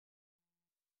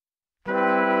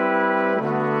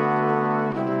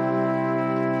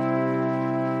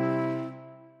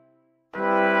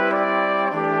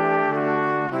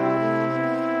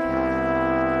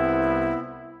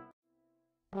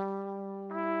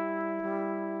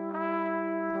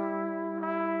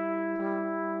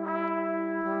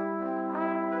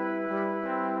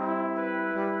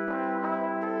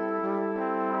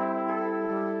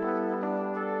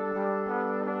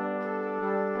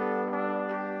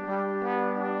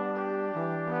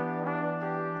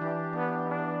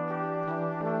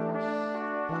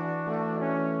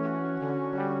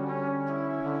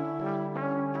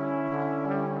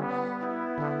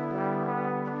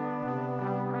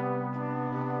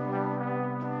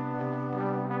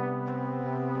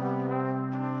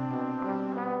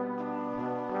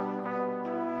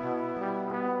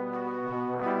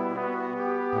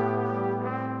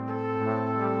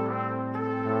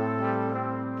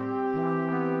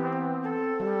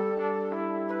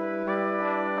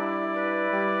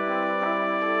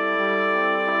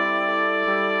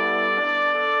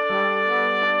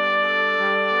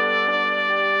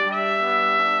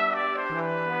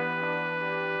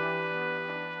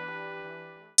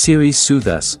Series soothe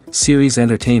us, series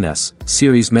entertain us,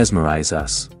 series mesmerize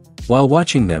us. While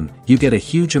watching them, you get a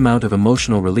huge amount of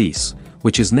emotional release,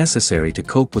 which is necessary to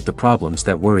cope with the problems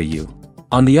that worry you.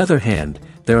 On the other hand,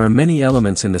 there are many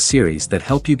elements in the series that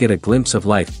help you get a glimpse of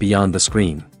life beyond the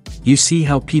screen. You see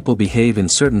how people behave in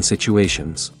certain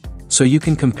situations. So you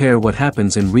can compare what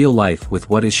happens in real life with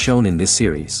what is shown in this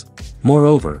series.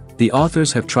 Moreover, the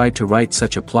authors have tried to write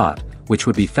such a plot, which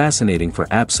would be fascinating for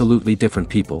absolutely different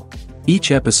people.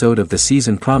 Each episode of the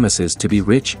season promises to be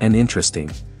rich and interesting.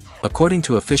 According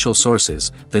to official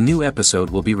sources, the new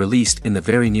episode will be released in the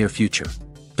very near future.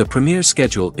 The premiere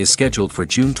schedule is scheduled for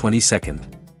June 22nd.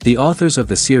 The authors of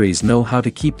the series know how to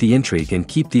keep the intrigue and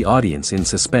keep the audience in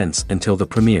suspense until the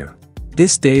premiere.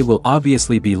 This day will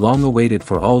obviously be long awaited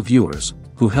for all viewers,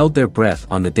 who held their breath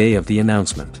on the day of the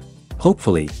announcement.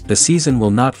 Hopefully, the season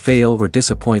will not fail or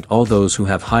disappoint all those who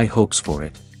have high hopes for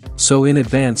it. So in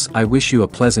advance, I wish you a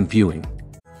pleasant viewing.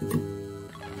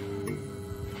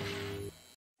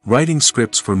 Writing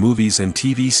scripts for movies and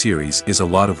TV series is a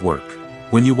lot of work.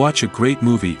 When you watch a great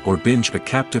movie or binge a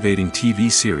captivating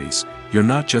TV series, you're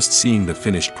not just seeing the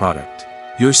finished product.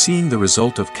 You're seeing the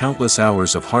result of countless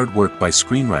hours of hard work by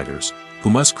screenwriters,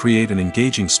 who must create an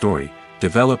engaging story,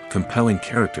 develop compelling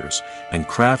characters, and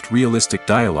craft realistic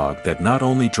dialogue that not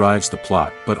only drives the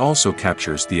plot but also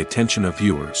captures the attention of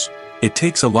viewers. It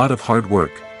takes a lot of hard work,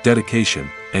 dedication,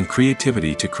 and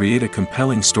creativity to create a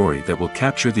compelling story that will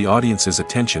capture the audience's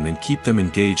attention and keep them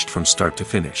engaged from start to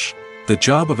finish. The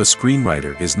job of a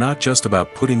screenwriter is not just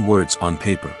about putting words on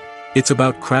paper. It's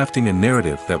about crafting a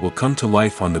narrative that will come to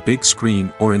life on the big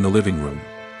screen or in the living room.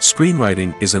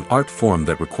 Screenwriting is an art form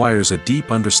that requires a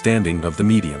deep understanding of the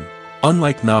medium.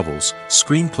 Unlike novels,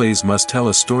 screenplays must tell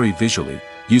a story visually,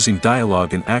 using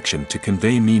dialogue and action to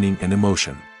convey meaning and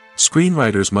emotion.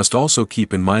 Screenwriters must also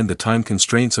keep in mind the time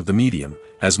constraints of the medium,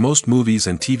 as most movies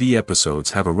and TV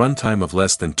episodes have a runtime of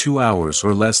less than 2 hours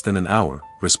or less than an hour,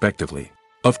 respectively.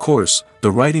 Of course, the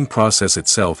writing process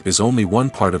itself is only one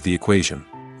part of the equation.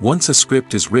 Once a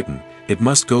script is written, it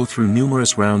must go through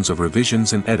numerous rounds of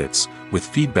revisions and edits, with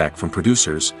feedback from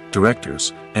producers,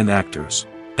 directors, and actors.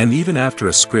 And even after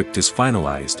a script is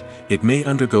finalized, it may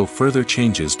undergo further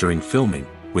changes during filming,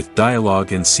 with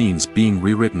dialogue and scenes being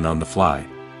rewritten on the fly.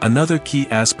 Another key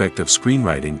aspect of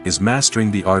screenwriting is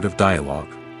mastering the art of dialogue.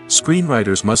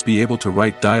 Screenwriters must be able to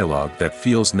write dialogue that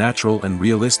feels natural and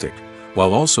realistic,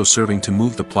 while also serving to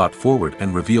move the plot forward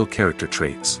and reveal character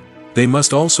traits. They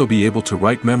must also be able to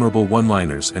write memorable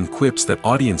one-liners and quips that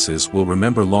audiences will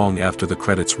remember long after the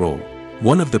credits roll.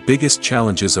 One of the biggest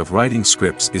challenges of writing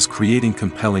scripts is creating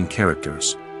compelling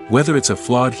characters. Whether it's a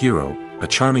flawed hero, a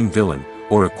charming villain,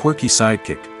 or a quirky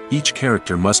sidekick, each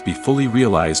character must be fully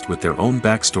realized with their own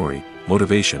backstory,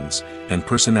 motivations, and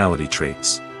personality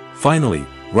traits. Finally,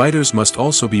 writers must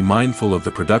also be mindful of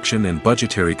the production and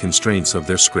budgetary constraints of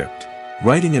their script.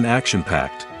 Writing an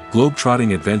action-packed,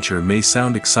 globe-trotting adventure may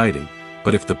sound exciting,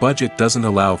 but if the budget doesn't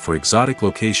allow for exotic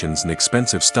locations and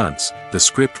expensive stunts, the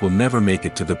script will never make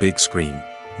it to the big screen.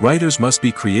 Writers must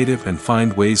be creative and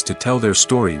find ways to tell their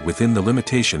story within the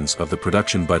limitations of the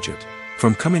production budget.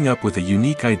 From coming up with a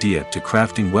unique idea to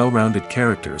crafting well-rounded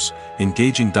characters,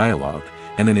 engaging dialogue,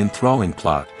 and an enthralling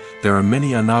plot, there are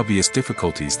many unobvious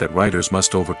difficulties that writers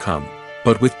must overcome.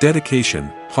 But with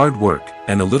dedication, hard work,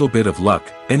 and a little bit of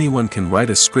luck, anyone can write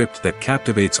a script that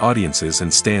captivates audiences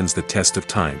and stands the test of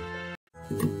time.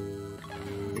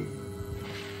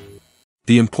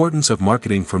 The importance of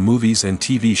marketing for movies and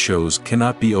TV shows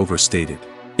cannot be overstated.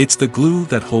 It's the glue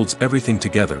that holds everything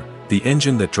together, the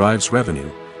engine that drives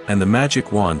revenue, and the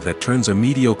magic wand that turns a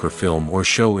mediocre film or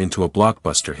show into a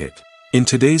blockbuster hit. In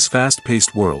today's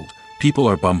fast-paced world, people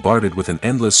are bombarded with an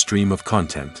endless stream of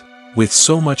content. With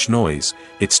so much noise,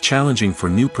 it's challenging for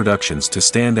new productions to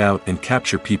stand out and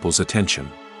capture people's attention.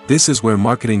 This is where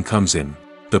marketing comes in.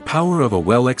 The power of a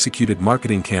well-executed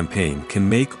marketing campaign can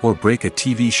make or break a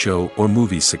TV show or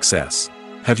movie's success.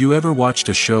 Have you ever watched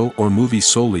a show or movie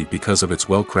solely because of its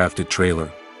well-crafted trailer?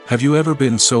 Have you ever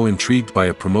been so intrigued by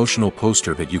a promotional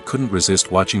poster that you couldn't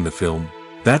resist watching the film?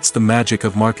 That's the magic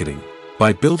of marketing.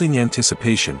 By building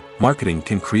anticipation, marketing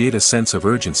can create a sense of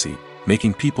urgency,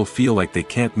 making people feel like they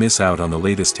can't miss out on the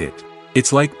latest hit.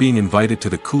 It's like being invited to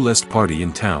the coolest party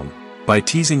in town. By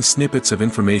teasing snippets of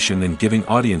information and giving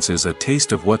audiences a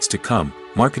taste of what's to come,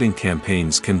 marketing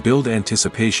campaigns can build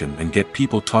anticipation and get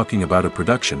people talking about a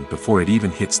production before it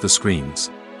even hits the screens.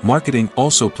 Marketing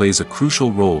also plays a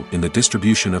crucial role in the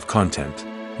distribution of content.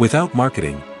 Without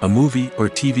marketing, a movie or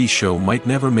TV show might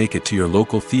never make it to your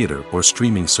local theater or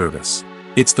streaming service.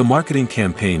 It's the marketing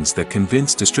campaigns that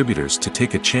convince distributors to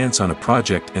take a chance on a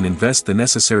project and invest the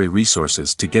necessary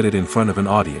resources to get it in front of an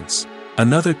audience.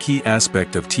 Another key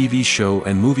aspect of TV show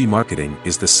and movie marketing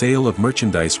is the sale of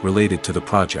merchandise related to the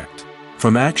project.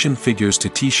 From action figures to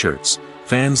t-shirts,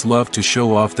 fans love to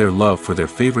show off their love for their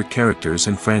favorite characters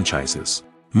and franchises.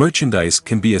 Merchandise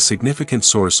can be a significant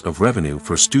source of revenue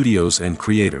for studios and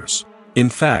creators. In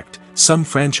fact, some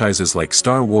franchises like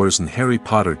Star Wars and Harry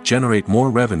Potter generate more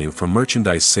revenue from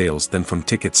merchandise sales than from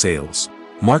ticket sales.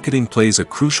 Marketing plays a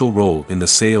crucial role in the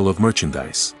sale of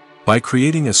merchandise. By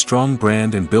creating a strong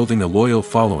brand and building a loyal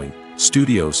following,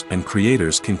 studios and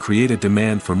creators can create a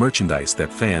demand for merchandise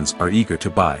that fans are eager to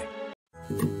buy.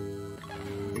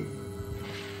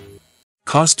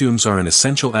 Costumes are an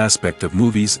essential aspect of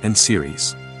movies and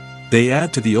series. They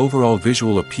add to the overall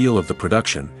visual appeal of the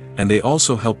production, and they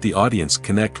also help the audience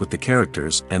connect with the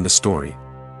characters and the story.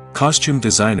 Costume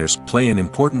designers play an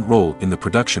important role in the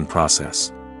production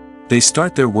process. They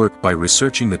start their work by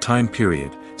researching the time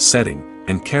period, setting,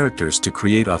 and characters to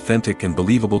create authentic and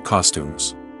believable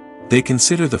costumes. They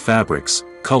consider the fabrics,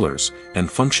 colors, and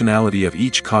functionality of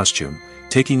each costume,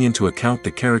 taking into account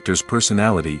the character's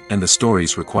personality and the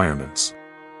story's requirements.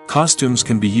 Costumes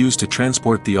can be used to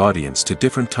transport the audience to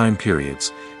different time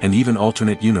periods, and even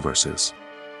alternate universes.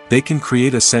 They can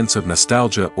create a sense of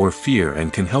nostalgia or fear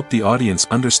and can help the audience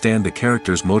understand the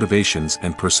character's motivations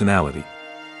and personality.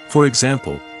 For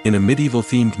example, in a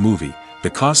medieval-themed movie, the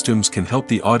costumes can help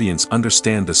the audience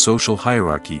understand the social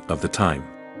hierarchy of the time.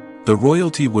 The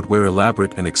royalty would wear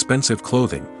elaborate and expensive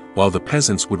clothing, while the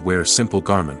peasants would wear simple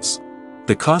garments.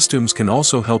 The costumes can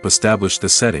also help establish the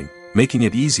setting, making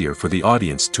it easier for the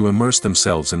audience to immerse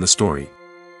themselves in the story.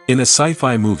 In a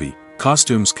sci-fi movie,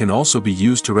 costumes can also be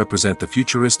used to represent the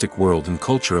futuristic world and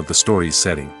culture of the story's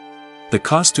setting. The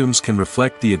costumes can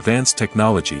reflect the advanced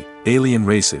technology, alien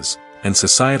races, and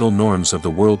societal norms of the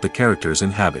world the characters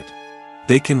inhabit.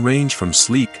 They can range from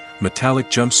sleek,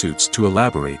 metallic jumpsuits to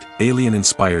elaborate,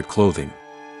 alien-inspired clothing.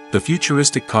 The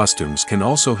futuristic costumes can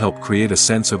also help create a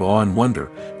sense of awe and wonder,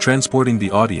 transporting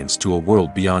the audience to a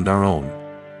world beyond our own.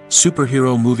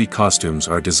 Superhero movie costumes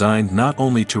are designed not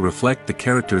only to reflect the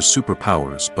character's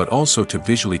superpowers but also to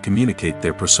visually communicate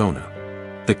their persona.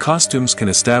 The costumes can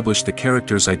establish the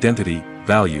character's identity,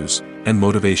 values, and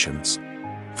motivations.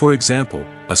 For example,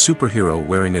 a superhero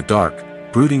wearing a dark,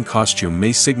 brooding costume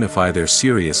may signify their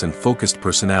serious and focused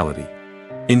personality.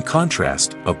 In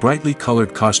contrast, a brightly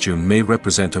colored costume may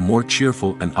represent a more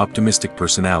cheerful and optimistic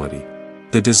personality.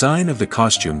 The design of the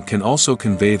costume can also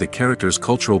convey the character's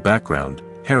cultural background,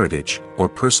 heritage, or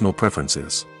personal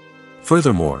preferences.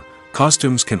 Furthermore,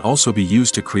 costumes can also be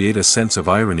used to create a sense of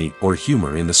irony or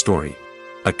humor in the story.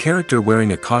 A character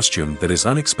wearing a costume that is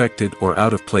unexpected or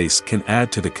out of place can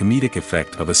add to the comedic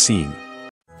effect of a scene.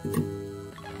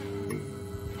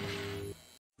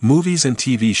 Movies and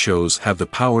TV shows have the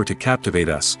power to captivate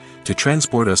us, to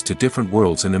transport us to different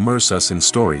worlds and immerse us in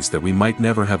stories that we might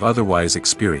never have otherwise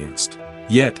experienced.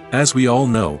 Yet, as we all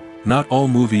know, not all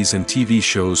movies and TV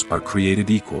shows are created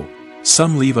equal.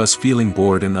 Some leave us feeling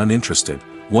bored and uninterested,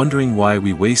 wondering why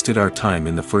we wasted our time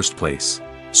in the first place.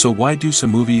 So why do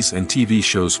some movies and TV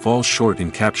shows fall short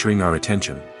in capturing our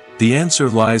attention? The answer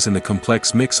lies in the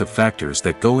complex mix of factors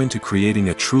that go into creating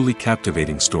a truly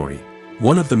captivating story.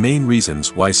 One of the main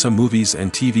reasons why some movies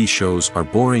and TV shows are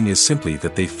boring is simply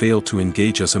that they fail to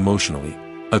engage us emotionally.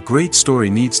 A great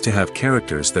story needs to have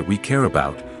characters that we care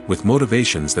about, with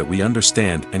motivations that we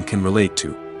understand and can relate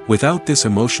to. Without this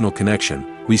emotional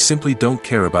connection, we simply don't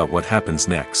care about what happens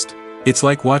next. It's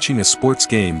like watching a sports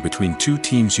game between two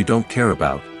teams you don't care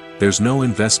about. There's no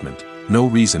investment, no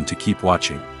reason to keep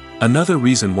watching. Another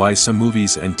reason why some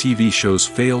movies and TV shows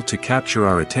fail to capture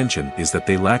our attention is that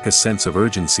they lack a sense of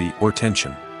urgency or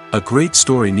tension. A great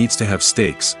story needs to have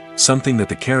stakes, something that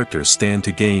the characters stand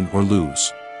to gain or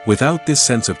lose. Without this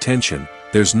sense of tension,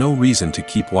 there's no reason to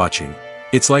keep watching.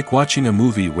 It's like watching a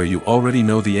movie where you already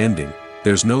know the ending.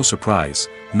 There's no surprise,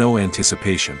 no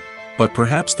anticipation. But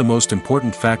perhaps the most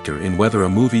important factor in whether a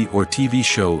movie or TV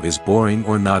show is boring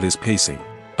or not is pacing.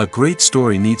 A great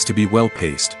story needs to be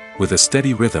well-paced, with a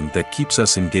steady rhythm that keeps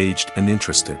us engaged and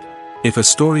interested. If a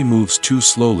story moves too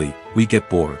slowly, we get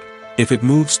bored. If it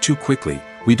moves too quickly,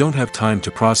 we don't have time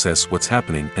to process what's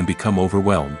happening and become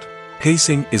overwhelmed.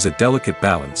 Pacing is a delicate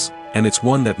balance, and it's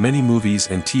one that many movies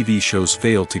and TV shows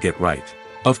fail to get right.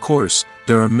 Of course,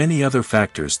 there are many other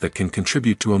factors that can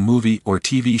contribute to a movie or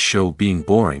TV show being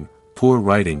boring: poor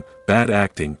writing, bad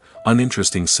acting,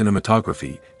 uninteresting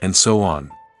cinematography, and so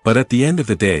on. But at the end of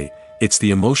the day, it's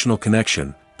the emotional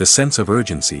connection, the sense of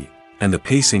urgency, and the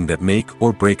pacing that make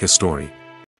or break a story.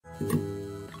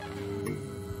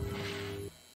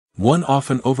 One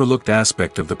often overlooked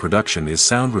aspect of the production is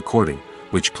sound recording,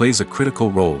 which plays a critical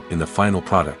role in the final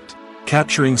product.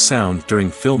 Capturing sound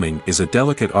during filming is a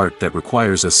delicate art that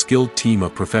requires a skilled team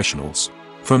of professionals.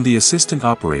 From the assistant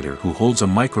operator who holds a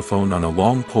microphone on a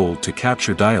long pole to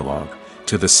capture dialogue,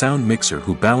 to the sound mixer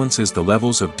who balances the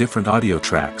levels of different audio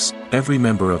tracks, every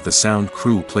member of the sound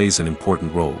crew plays an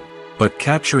important role. But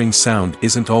capturing sound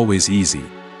isn't always easy.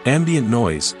 Ambient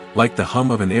noise, like the hum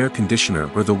of an air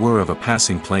conditioner or the whir of a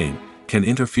passing plane, can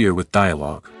interfere with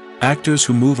dialogue. Actors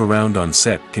who move around on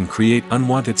set can create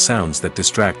unwanted sounds that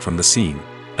distract from the scene.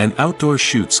 And outdoor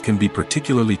shoots can be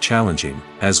particularly challenging,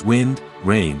 as wind,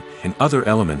 rain, and other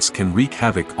elements can wreak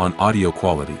havoc on audio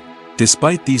quality.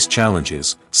 Despite these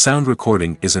challenges, sound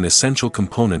recording is an essential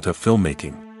component of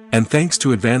filmmaking. And thanks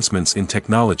to advancements in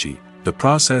technology, the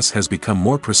process has become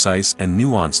more precise and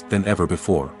nuanced than ever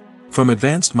before. From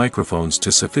advanced microphones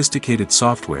to sophisticated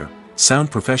software, sound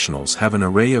professionals have an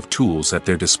array of tools at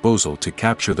their disposal to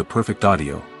capture the perfect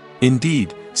audio.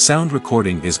 Indeed, sound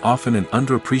recording is often an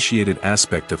underappreciated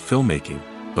aspect of filmmaking,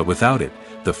 but without it,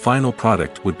 the final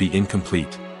product would be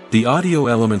incomplete. The audio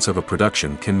elements of a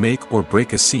production can make or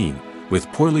break a scene, with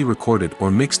poorly recorded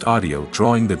or mixed audio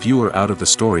drawing the viewer out of the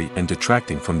story and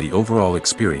detracting from the overall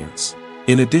experience.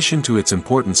 In addition to its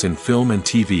importance in film and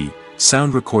TV,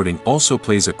 sound recording also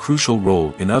plays a crucial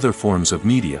role in other forms of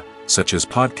media, such as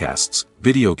podcasts,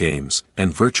 video games,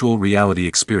 and virtual reality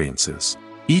experiences.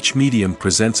 Each medium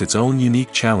presents its own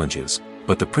unique challenges,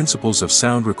 but the principles of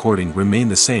sound recording remain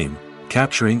the same,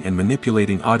 capturing and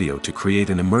manipulating audio to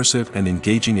create an immersive and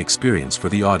engaging experience for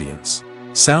the audience.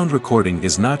 Sound recording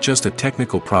is not just a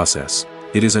technical process,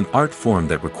 it is an art form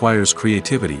that requires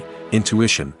creativity,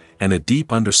 intuition, and a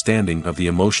deep understanding of the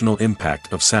emotional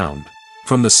impact of sound.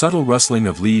 From the subtle rustling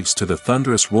of leaves to the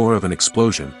thunderous roar of an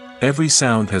explosion, every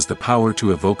sound has the power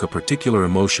to evoke a particular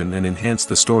emotion and enhance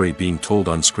the story being told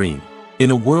on screen.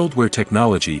 In a world where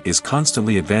technology is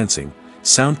constantly advancing,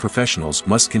 sound professionals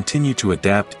must continue to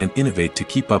adapt and innovate to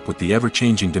keep up with the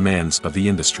ever-changing demands of the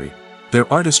industry.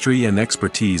 Their artistry and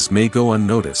expertise may go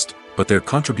unnoticed, but their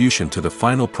contribution to the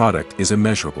final product is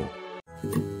immeasurable.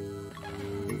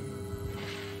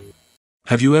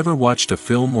 Have you ever watched a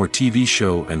film or TV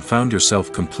show and found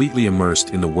yourself completely immersed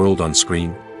in the world on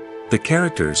screen? The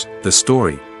characters, the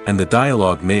story, and the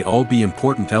dialogue may all be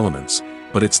important elements,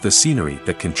 but it's the scenery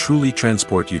that can truly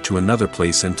transport you to another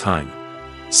place and time.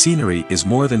 Scenery is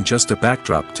more than just a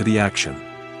backdrop to the action.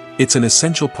 It's an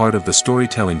essential part of the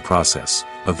storytelling process,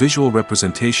 a visual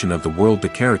representation of the world the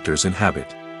characters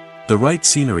inhabit. The right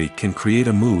scenery can create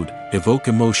a mood, evoke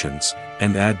emotions,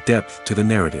 and add depth to the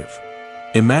narrative.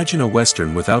 Imagine a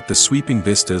Western without the sweeping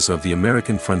vistas of the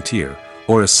American frontier,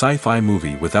 or a sci-fi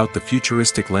movie without the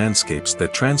futuristic landscapes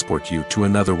that transport you to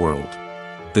another world.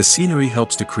 The scenery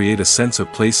helps to create a sense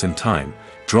of place and time,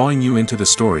 drawing you into the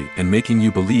story and making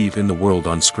you believe in the world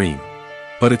on screen.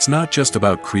 But it's not just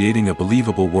about creating a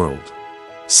believable world.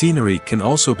 Scenery can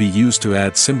also be used to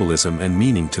add symbolism and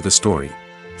meaning to the story.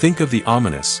 Think of the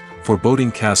ominous,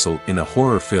 foreboding castle in a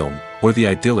horror film, or the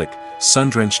idyllic,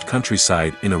 sun-drenched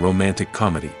countryside in a romantic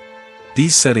comedy.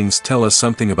 These settings tell us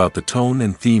something about the tone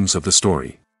and themes of the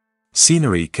story.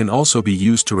 Scenery can also be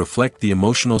used to reflect the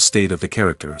emotional state of the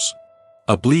characters.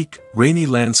 A bleak, rainy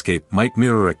landscape might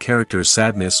mirror a character's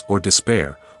sadness or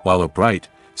despair, while a bright,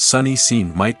 sunny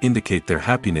scene might indicate their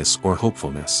happiness or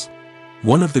hopefulness.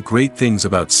 One of the great things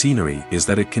about scenery is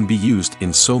that it can be used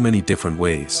in so many different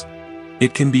ways.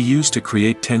 It can be used to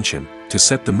create tension, to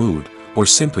set the mood, or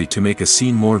simply to make a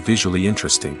scene more visually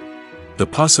interesting. The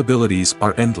possibilities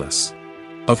are endless.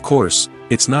 Of course,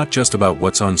 it's not just about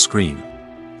what's on screen.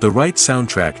 The right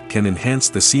soundtrack can enhance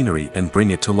the scenery and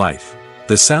bring it to life.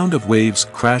 The sound of waves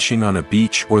crashing on a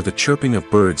beach or the chirping of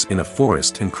birds in a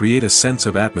forest can create a sense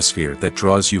of atmosphere that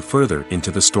draws you further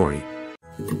into the story.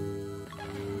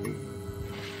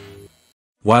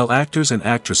 While actors and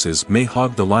actresses may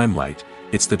hog the limelight,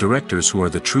 it's the directors who are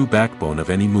the true backbone of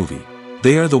any movie.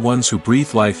 They are the ones who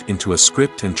breathe life into a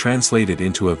script and translate it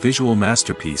into a visual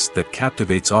masterpiece that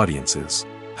captivates audiences.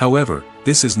 However,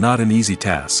 this is not an easy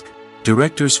task.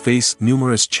 Directors face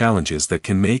numerous challenges that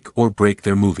can make or break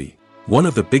their movie. One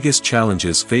of the biggest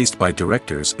challenges faced by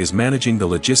directors is managing the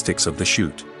logistics of the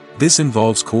shoot. This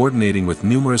involves coordinating with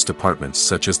numerous departments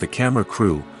such as the camera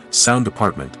crew, sound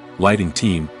department, lighting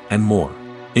team, and more.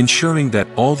 Ensuring that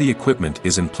all the equipment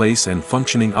is in place and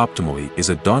functioning optimally is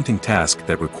a daunting task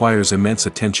that requires immense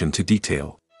attention to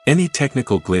detail. Any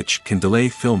technical glitch can delay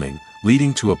filming,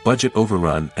 leading to a budget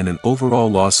overrun and an overall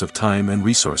loss of time and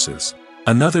resources.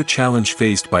 Another challenge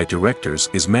faced by directors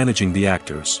is managing the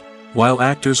actors. While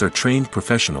actors are trained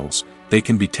professionals, they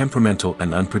can be temperamental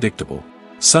and unpredictable.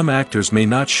 Some actors may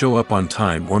not show up on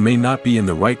time or may not be in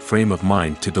the right frame of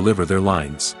mind to deliver their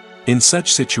lines. In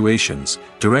such situations,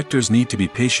 directors need to be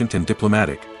patient and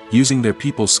diplomatic, using their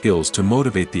people skills to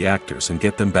motivate the actors and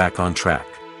get them back on track.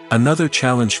 Another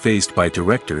challenge faced by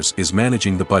directors is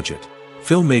managing the budget.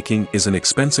 Filmmaking is an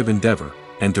expensive endeavor,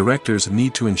 and directors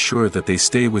need to ensure that they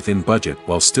stay within budget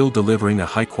while still delivering a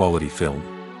high-quality film.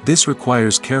 This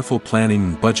requires careful planning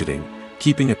and budgeting,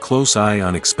 keeping a close eye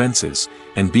on expenses,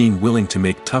 and being willing to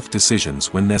make tough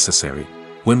decisions when necessary.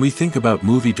 When we think about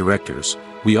movie directors,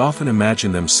 we often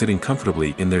imagine them sitting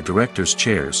comfortably in their director's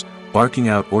chairs, barking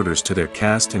out orders to their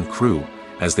cast and crew,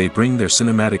 as they bring their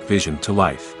cinematic vision to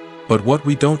life. But what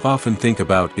we don't often think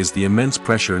about is the immense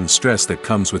pressure and stress that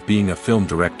comes with being a film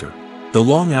director. The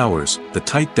long hours, the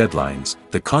tight deadlines,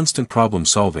 the constant problem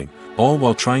solving, all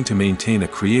while trying to maintain a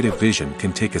creative vision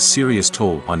can take a serious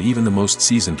toll on even the most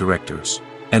seasoned directors.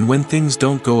 And when things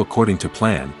don't go according to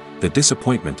plan, the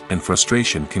disappointment and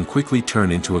frustration can quickly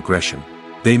turn into aggression.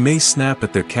 They may snap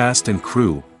at their cast and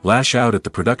crew, lash out at the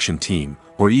production team,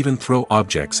 or even throw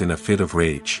objects in a fit of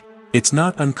rage. It's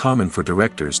not uncommon for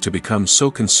directors to become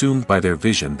so consumed by their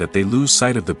vision that they lose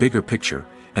sight of the bigger picture,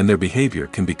 and their behavior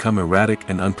can become erratic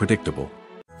and unpredictable.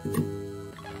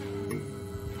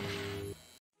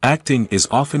 Acting is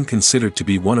often considered to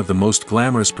be one of the most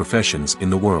glamorous professions in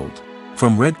the world.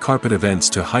 From red carpet events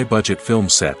to high-budget film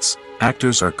sets,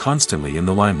 actors are constantly in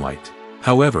the limelight.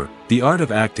 However, the art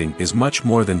of acting is much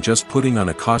more than just putting on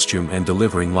a costume and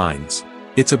delivering lines.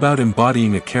 It's about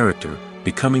embodying a character,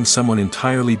 becoming someone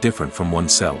entirely different from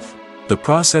oneself. The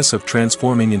process of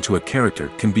transforming into a character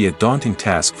can be a daunting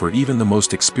task for even the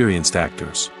most experienced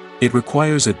actors. It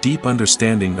requires a deep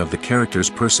understanding of the character's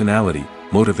personality,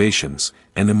 motivations,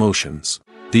 and emotions.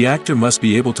 The actor must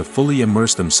be able to fully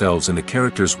immerse themselves in the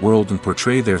character's world and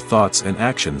portray their thoughts and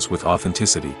actions with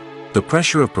authenticity. The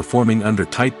pressure of performing under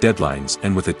tight deadlines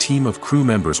and with a team of crew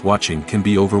members watching can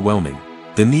be overwhelming.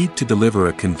 The need to deliver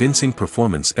a convincing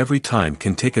performance every time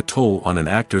can take a toll on an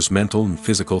actor's mental and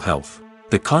physical health.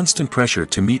 The constant pressure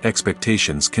to meet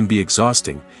expectations can be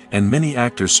exhausting, and many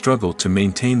actors struggle to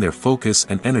maintain their focus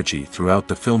and energy throughout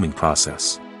the filming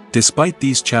process. Despite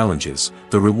these challenges,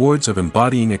 the rewards of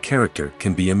embodying a character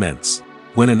can be immense.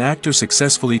 When an actor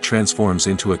successfully transforms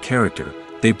into a character,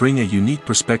 they bring a unique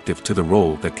perspective to the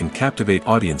role that can captivate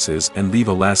audiences and leave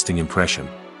a lasting impression.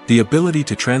 The ability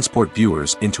to transport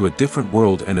viewers into a different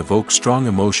world and evoke strong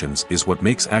emotions is what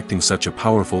makes acting such a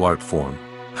powerful art form.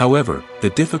 However, the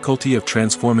difficulty of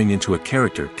transforming into a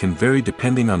character can vary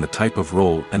depending on the type of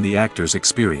role and the actor's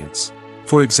experience.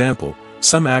 For example,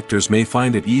 some actors may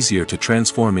find it easier to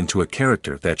transform into a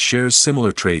character that shares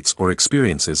similar traits or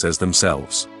experiences as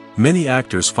themselves. Many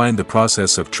actors find the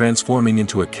process of transforming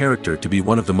into a character to be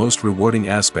one of the most rewarding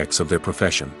aspects of their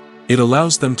profession. It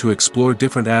allows them to explore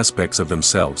different aspects of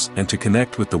themselves and to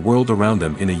connect with the world around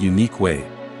them in a unique way.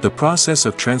 The process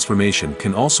of transformation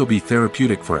can also be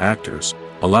therapeutic for actors,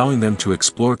 allowing them to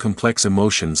explore complex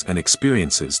emotions and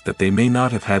experiences that they may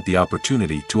not have had the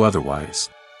opportunity to otherwise.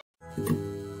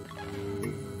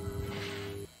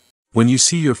 When you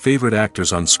see your favorite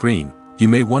actors on screen, you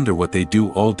may wonder what they do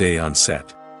all day on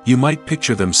set. You might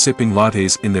picture them sipping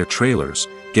lattes in their trailers,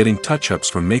 getting touch-ups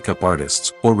from makeup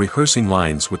artists, or rehearsing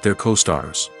lines with their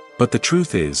co-stars. But the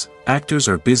truth is, actors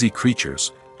are busy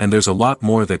creatures, and there's a lot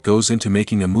more that goes into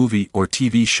making a movie or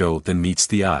TV show than meets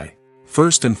the eye.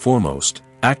 First and foremost,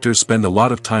 actors spend a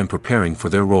lot of time preparing for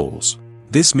their roles.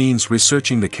 This means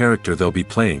researching the character they'll be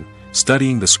playing,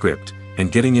 studying the script,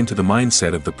 and getting into the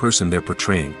mindset of the person they're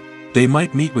portraying. They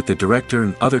might meet with the director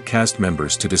and other cast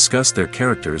members to discuss their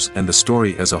characters and the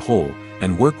story as a whole,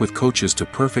 and work with coaches to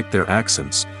perfect their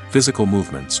accents, physical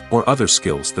movements, or other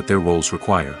skills that their roles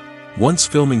require. Once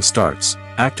filming starts,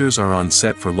 actors are on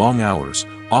set for long hours,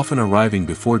 often arriving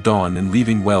before dawn and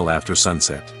leaving well after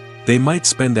sunset. They might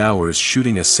spend hours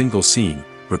shooting a single scene,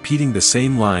 repeating the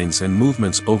same lines and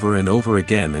movements over and over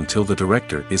again until the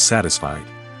director is satisfied.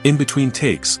 In between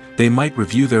takes, they might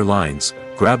review their lines,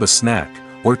 grab a snack,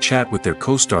 or chat with their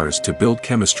co-stars to build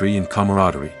chemistry and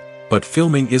camaraderie. But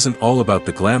filming isn't all about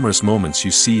the glamorous moments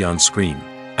you see on screen.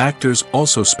 Actors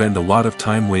also spend a lot of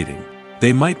time waiting.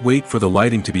 They might wait for the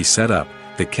lighting to be set up,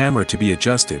 the camera to be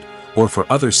adjusted, or for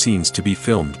other scenes to be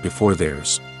filmed before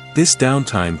theirs. This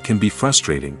downtime can be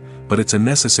frustrating, but it's a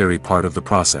necessary part of the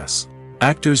process.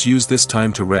 Actors use this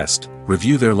time to rest,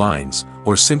 review their lines,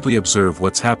 or simply observe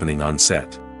what's happening on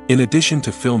set. In addition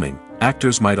to filming,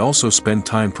 actors might also spend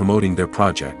time promoting their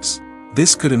projects.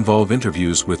 This could involve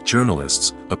interviews with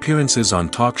journalists, appearances on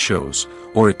talk shows,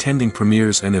 or attending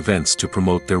premieres and events to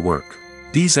promote their work.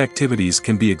 These activities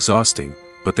can be exhausting,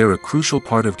 but they're a crucial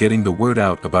part of getting the word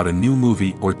out about a new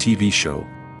movie or TV show.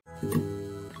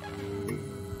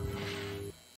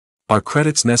 Are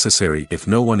credits necessary if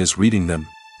no one is reading them?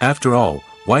 After all,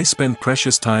 why spend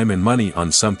precious time and money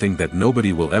on something that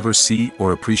nobody will ever see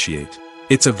or appreciate?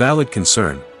 It's a valid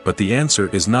concern, but the answer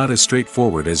is not as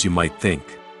straightforward as you might think.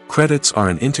 Credits are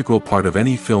an integral part of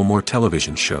any film or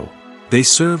television show. They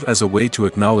serve as a way to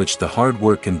acknowledge the hard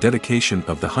work and dedication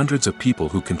of the hundreds of people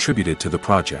who contributed to the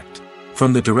project.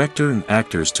 From the director and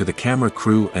actors to the camera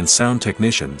crew and sound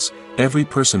technicians, every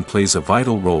person plays a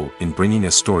vital role in bringing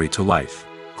a story to life.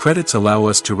 Credits allow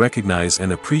us to recognize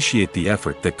and appreciate the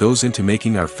effort that goes into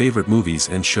making our favorite movies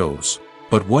and shows.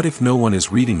 But what if no one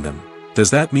is reading them? Does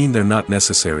that mean they're not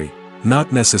necessary?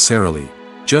 Not necessarily.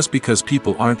 Just because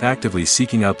people aren't actively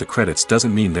seeking out the credits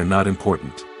doesn't mean they're not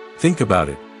important. Think about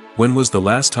it. When was the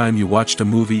last time you watched a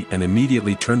movie and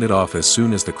immediately turned it off as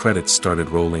soon as the credits started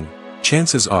rolling?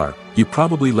 Chances are, you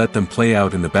probably let them play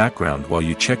out in the background while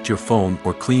you checked your phone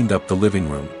or cleaned up the living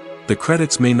room. The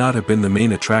credits may not have been the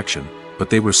main attraction, but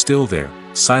they were still there,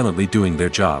 silently doing their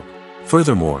job.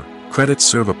 Furthermore, credits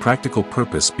serve a practical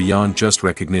purpose beyond just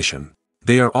recognition.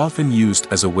 They are often used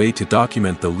as a way to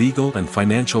document the legal and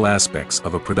financial aspects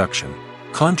of a production.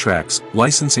 Contracts,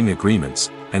 licensing agreements,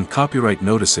 and copyright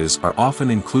notices are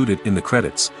often included in the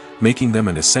credits, making them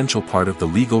an essential part of the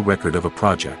legal record of a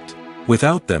project.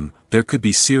 Without them, there could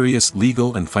be serious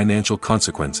legal and financial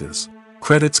consequences.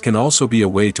 Credits can also be a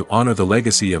way to honor the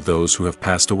legacy of those who have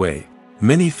passed away.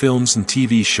 Many films and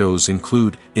TV shows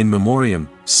include, in memoriam,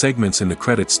 segments in the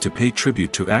credits to pay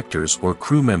tribute to actors or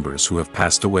crew members who have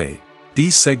passed away.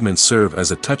 These segments serve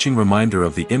as a touching reminder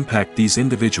of the impact these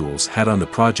individuals had on the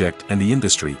project and the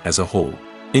industry as a whole.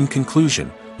 In conclusion,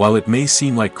 while it may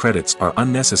seem like credits are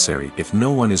unnecessary if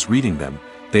no one is reading them,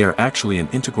 they are actually an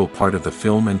integral part of the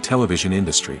film and television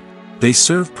industry. They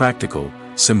serve practical,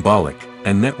 symbolic,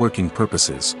 and networking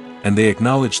purposes, and they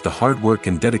acknowledge the hard work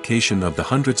and dedication of the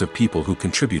hundreds of people who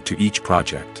contribute to each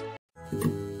project.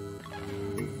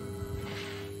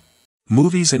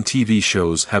 Movies and TV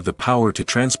shows have the power to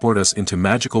transport us into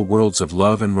magical worlds of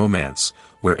love and romance,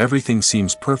 where everything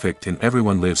seems perfect and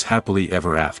everyone lives happily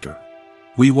ever after.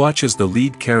 We watch as the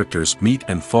lead characters meet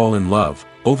and fall in love,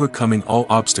 overcoming all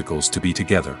obstacles to be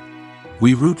together.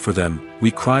 We root for them, we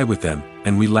cry with them,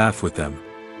 and we laugh with them.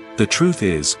 The truth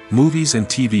is, movies and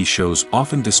TV shows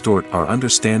often distort our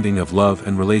understanding of love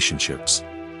and relationships.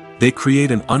 They create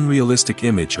an unrealistic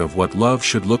image of what love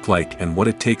should look like and what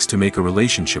it takes to make a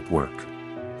relationship work.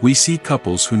 We see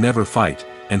couples who never fight,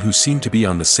 and who seem to be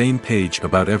on the same page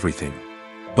about everything.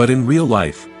 But in real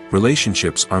life,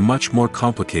 relationships are much more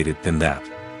complicated than that.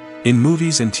 In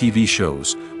movies and TV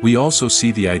shows, we also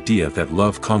see the idea that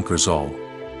love conquers all.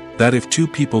 That if two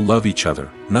people love each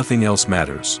other, nothing else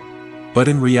matters. But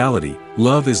in reality,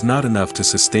 love is not enough to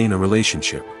sustain a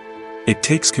relationship. It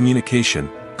takes communication,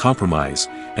 compromise,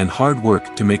 and hard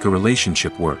work to make a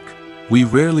relationship work. We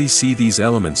rarely see these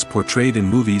elements portrayed in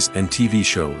movies and TV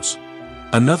shows.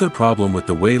 Another problem with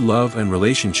the way love and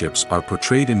relationships are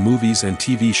portrayed in movies and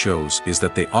TV shows is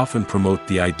that they often promote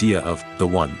the idea of the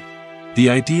one. The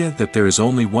idea that there is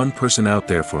only one person out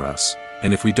there for us,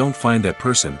 and if we don't find that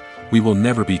person, we will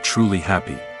never be truly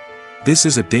happy. This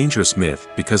is a dangerous myth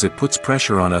because it puts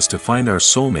pressure on us to find our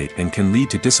soulmate and can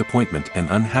lead to disappointment and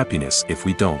unhappiness if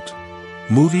we don't.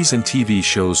 Movies and TV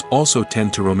shows also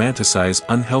tend to romanticize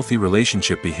unhealthy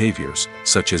relationship behaviors,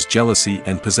 such as jealousy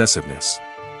and possessiveness.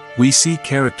 We see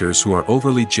characters who are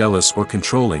overly jealous or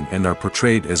controlling and are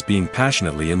portrayed as being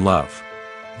passionately in love.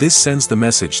 This sends the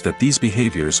message that these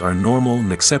behaviors are normal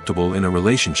and acceptable in a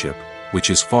relationship, which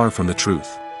is far from the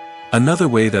truth. Another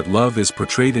way that love is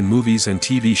portrayed in movies and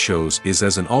TV shows is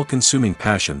as an all-consuming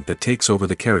passion that takes over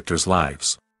the characters'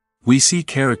 lives. We see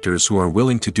characters who are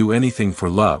willing to do anything for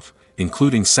love,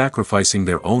 including sacrificing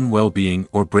their own well-being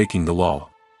or breaking the law.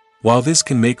 While this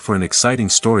can make for an exciting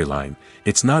storyline,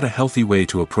 it's not a healthy way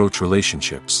to approach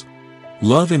relationships.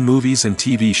 Love in movies and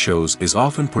TV shows is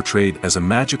often portrayed as a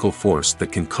magical force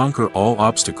that can conquer all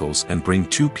obstacles and bring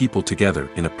two people together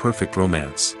in a perfect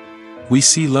romance. We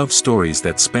see love stories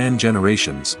that span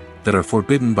generations, that are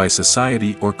forbidden by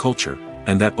society or culture,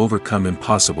 and that overcome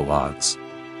impossible odds.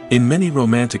 In many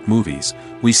romantic movies,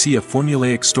 we see a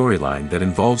formulaic storyline that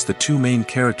involves the two main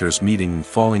characters meeting and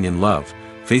falling in love,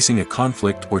 facing a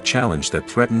conflict or challenge that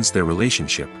threatens their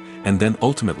relationship, and then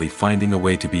ultimately finding a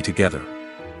way to be together.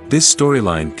 This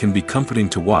storyline can be comforting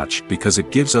to watch because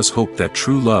it gives us hope that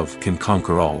true love can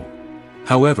conquer all.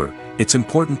 However, it's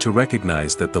important to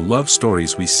recognize that the love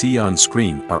stories we see on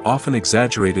screen are often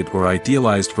exaggerated or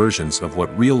idealized versions of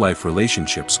what real-life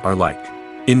relationships are like.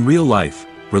 In real life,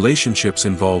 relationships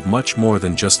involve much more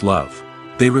than just love.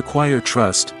 They require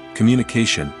trust,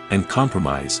 communication, and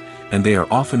compromise, and they are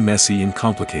often messy and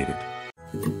complicated.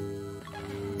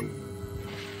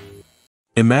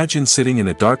 Imagine sitting in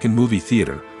a darkened movie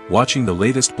theater, watching the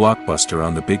latest blockbuster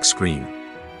on the big screen.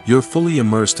 You're fully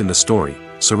immersed in the story,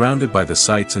 surrounded by the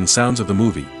sights and sounds of the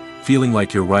movie, feeling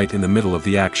like you're right in the middle of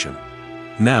the action.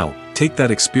 Now, take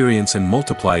that experience and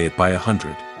multiply it by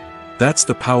 100. That's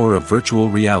the power of virtual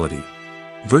reality.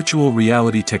 Virtual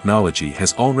reality technology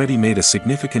has already made a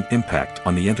significant impact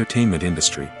on the entertainment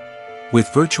industry.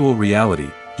 With virtual reality,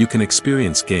 you can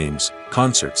experience games,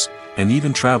 concerts, and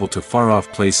even travel to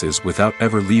far-off places without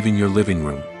ever leaving your living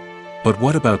room. But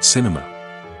what about cinema?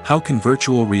 How can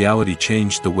virtual reality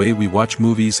change the way we watch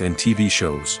movies and TV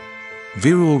shows?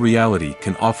 Virtual reality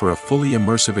can offer a fully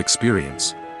immersive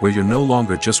experience, where you're no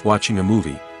longer just watching a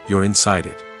movie, you're inside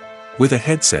it. With a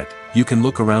headset, you can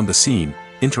look around the scene,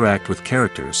 interact with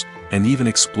characters, and even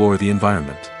explore the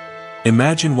environment.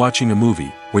 Imagine watching a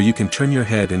movie, where you can turn your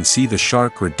head and see the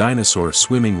shark or dinosaur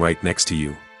swimming right next to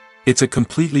you. It's a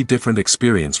completely different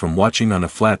experience from watching on a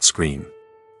flat screen.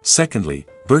 Secondly,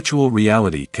 virtual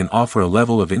reality can offer a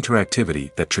level of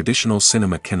interactivity that traditional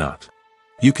cinema cannot.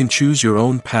 You can choose your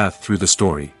own path through the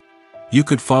story. You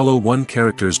could follow one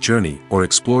character's journey or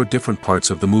explore different parts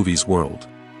of the movie's world.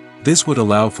 This would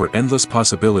allow for endless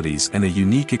possibilities and a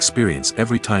unique experience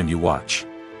every time you watch.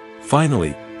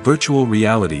 Finally, virtual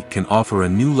reality can offer a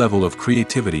new level of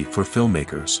creativity for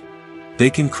filmmakers. They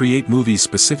can create movies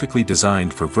specifically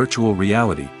designed for virtual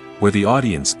reality, where the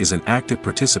audience is an active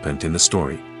participant in the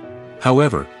story.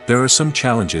 However, there are some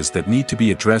challenges that need to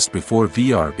be addressed before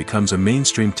VR becomes a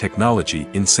mainstream technology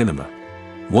in cinema.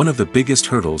 One of the biggest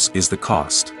hurdles is the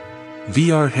cost.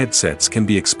 VR headsets can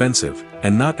be expensive,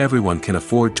 and not everyone can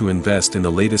afford to invest in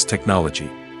the latest technology.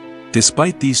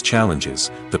 Despite these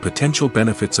challenges, the potential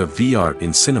benefits of VR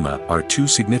in cinema are too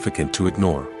significant to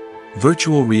ignore.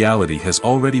 Virtual reality has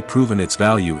already proven its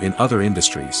value in other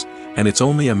industries, and it's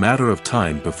only a matter of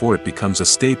time before it becomes a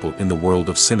staple in the world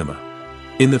of cinema.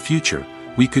 In the future,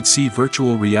 we could see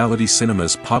virtual reality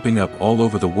cinemas popping up all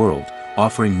over the world,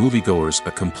 offering moviegoers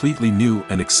a completely new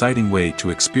and exciting way to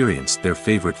experience their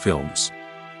favorite films.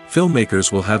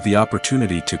 Filmmakers will have the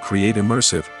opportunity to create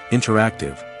immersive,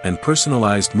 interactive, and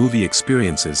personalized movie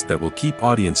experiences that will keep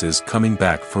audiences coming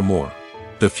back for more.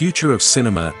 The future of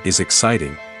cinema is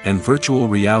exciting, and virtual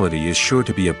reality is sure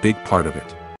to be a big part of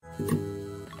it.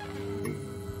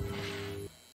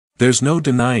 There's no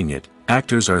denying it,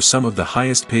 actors are some of the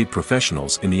highest paid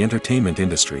professionals in the entertainment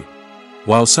industry.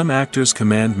 While some actors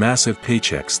command massive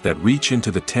paychecks that reach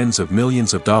into the tens of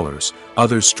millions of dollars,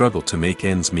 others struggle to make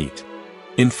ends meet.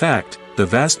 In fact, the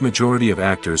vast majority of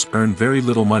actors earn very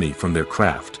little money from their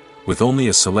craft, with only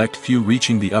a select few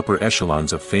reaching the upper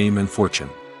echelons of fame and fortune.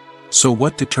 So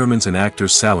what determines an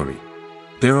actor's salary?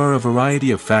 There are a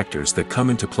variety of factors that come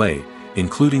into play,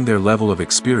 including their level of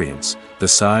experience, the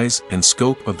size and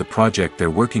scope of the project they're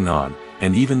working on,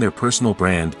 and even their personal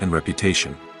brand and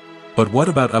reputation. But what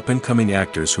about up-and-coming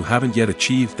actors who haven't yet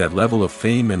achieved that level of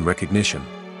fame and recognition?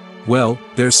 Well,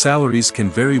 their salaries can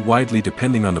vary widely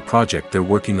depending on the project they're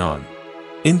working on.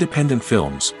 Independent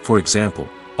films, for example,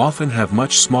 often have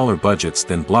much smaller budgets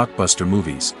than blockbuster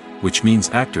movies, which means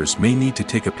actors may need to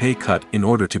take a pay cut in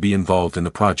order to be involved in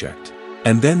the project.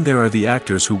 And then there are the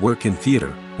actors who work in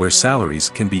theater, where salaries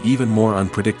can be even more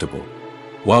unpredictable.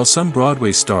 While some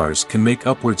Broadway stars can make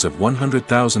upwards of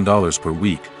 $100,000 per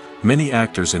week, many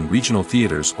actors in regional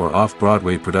theaters or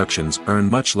off-Broadway productions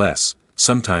earn much less,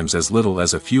 sometimes as little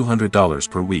as a few $100s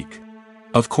per week.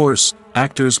 Of course,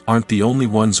 actors aren't the only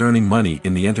ones earning money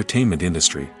in the entertainment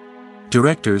industry.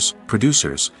 Directors,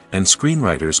 producers, and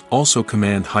screenwriters also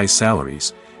command high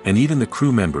salaries, and even the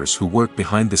crew members who work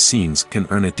behind the scenes can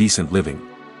earn a decent living.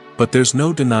 But there's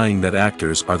no denying that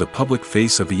actors are the public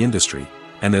face of the industry,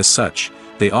 and as such,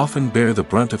 they often bear the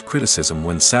brunt of criticism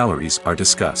when salaries are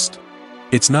discussed.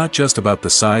 It's not just about the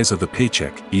size of the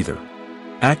paycheck, either.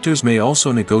 Actors may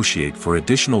also negotiate for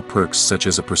additional perks such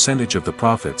as a percentage of the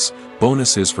profits,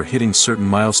 bonuses for hitting certain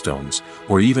milestones,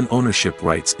 or even ownership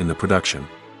rights in the production.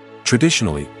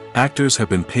 Traditionally, actors have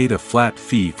been paid a flat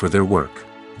fee for their work.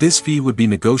 This fee would be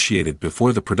negotiated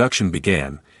before the production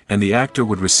began, and the actor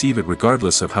would receive it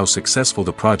regardless of how successful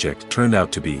the project turned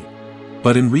out to be.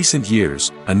 But in recent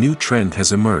years, a new trend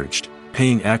has emerged,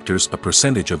 paying actors a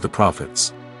percentage of the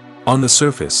profits. On the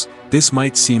surface, this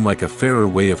might seem like a fairer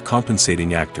way of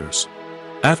compensating actors.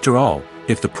 After all,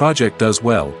 if the project does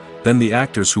well, then the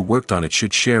actors who worked on it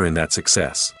should share in that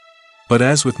success. But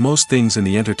as with most things in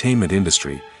the entertainment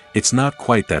industry, it's not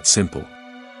quite that simple.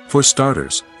 For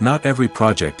starters, not every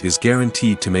project is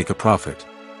guaranteed to make a profit.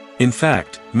 In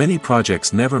fact, many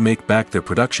projects never make back their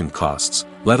production costs,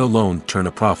 let alone turn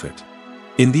a profit.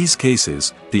 In these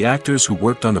cases, the actors who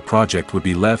worked on the project would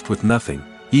be left with nothing,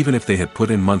 even if they had put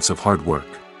in months of hard work.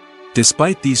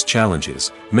 Despite these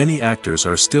challenges, many actors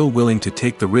are still willing to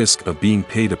take the risk of being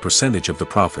paid a percentage of the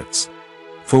profits.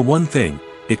 For one thing,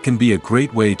 it can be a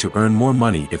great way to earn more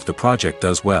money if the project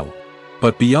does well.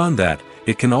 But beyond that,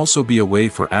 it can also be a way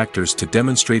for actors to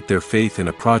demonstrate their faith in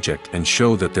a project and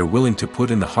show that they're willing to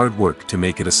put in the hard work to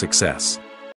make it a success.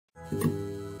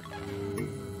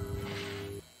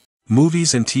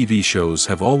 Movies and TV shows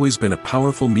have always been a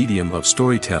powerful medium of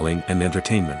storytelling and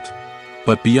entertainment.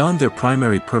 But beyond their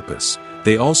primary purpose,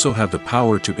 they also have the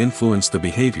power to influence the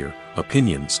behavior,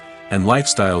 opinions, and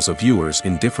lifestyles of viewers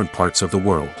in different parts of the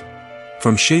world.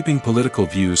 From shaping political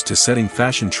views to setting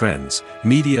fashion trends,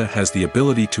 media has the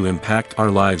ability to impact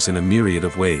our lives in a myriad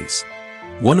of ways.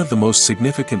 One of the most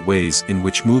significant ways in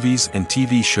which movies and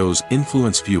TV shows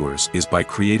influence viewers is by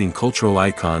creating cultural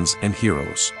icons and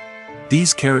heroes.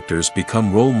 These characters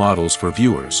become role models for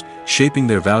viewers, shaping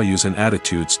their values and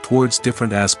attitudes towards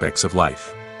different aspects of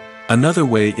life. Another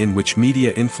way in which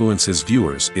media influences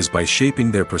viewers is by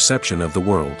shaping their perception of the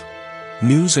world.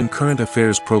 News and current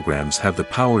affairs programs have the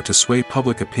power to sway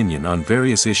public opinion on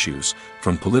various issues,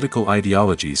 from political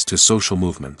ideologies to social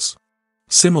movements.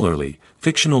 Similarly,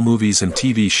 fictional movies and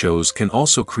TV shows can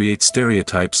also create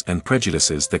stereotypes and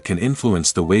prejudices that can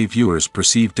influence the way viewers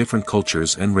perceive different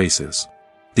cultures and races.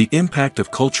 The impact of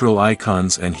cultural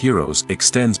icons and heroes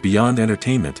extends beyond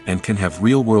entertainment and can have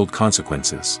real-world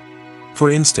consequences. For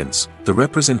instance, the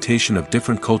representation of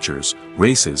different cultures,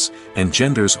 races, and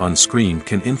genders on screen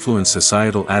can influence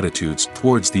societal attitudes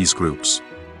towards these groups.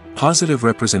 Positive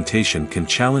representation can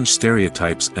challenge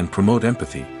stereotypes and promote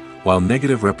empathy, while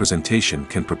negative representation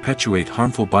can perpetuate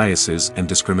harmful biases and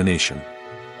discrimination.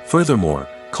 Furthermore,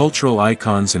 cultural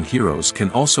icons and heroes can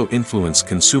also influence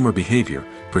consumer behavior,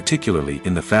 particularly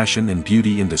in the fashion and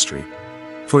beauty industry.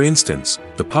 For instance,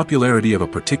 the popularity of a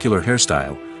particular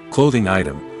hairstyle, clothing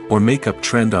item, or makeup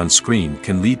trend on screen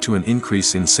can lead to an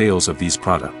increase in sales of these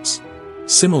products.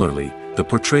 Similarly, the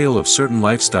portrayal of certain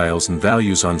lifestyles and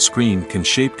values on screen can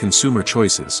shape consumer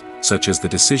choices, such as the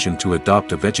decision to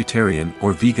adopt a vegetarian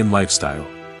or vegan lifestyle.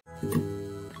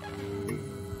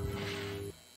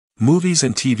 Movies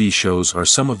and TV shows are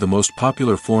some of the most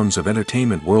popular forms of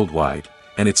entertainment worldwide,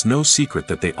 and it's no secret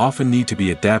that they often need to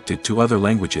be adapted to other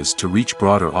languages to reach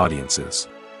broader audiences.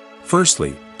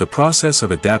 Firstly, the process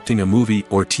of adapting a movie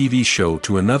or TV show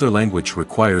to another language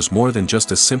requires more than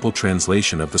just a simple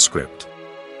translation of the script.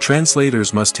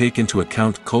 Translators must take into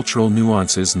account cultural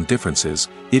nuances and differences,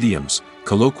 idioms,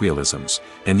 colloquialisms,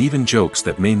 and even jokes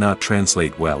that may not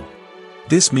translate well.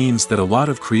 This means that a lot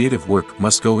of creative work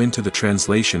must go into the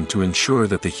translation to ensure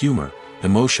that the humor,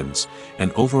 emotions,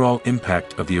 and overall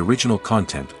impact of the original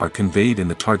content are conveyed in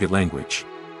the target language.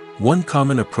 One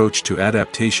common approach to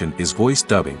adaptation is voice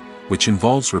dubbing, which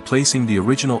involves replacing the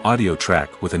original audio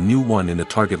track with a new one in the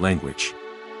target language.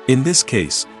 In this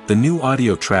case, the new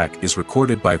audio track is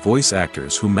recorded by voice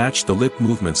actors who match the lip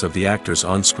movements of the actors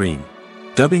on screen.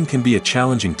 Dubbing can be a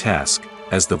challenging task,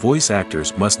 as the voice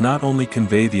actors must not only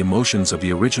convey the emotions of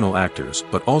the original actors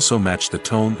but also match the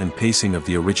tone and pacing of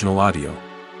the original audio.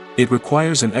 It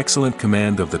requires an excellent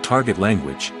command of the target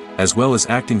language, as well as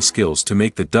acting skills to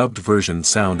make the dubbed version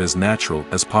sound as natural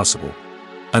as possible.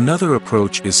 Another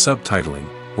approach is subtitling,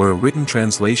 where a written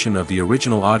translation of the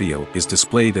original audio is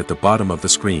displayed at the bottom of the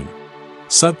screen.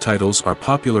 Subtitles are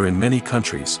popular in many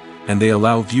countries, and they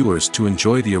allow viewers to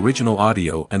enjoy the original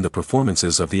audio and the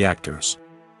performances of the actors.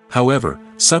 However,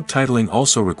 subtitling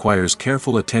also requires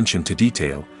careful attention to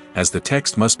detail, as the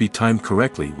text must be timed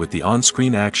correctly with the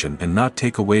on-screen action and not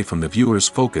take away from the viewer's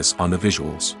focus on the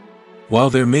visuals. While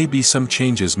there may be some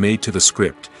changes made to the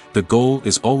script, the goal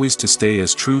is always to stay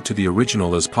as true to the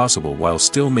original as possible while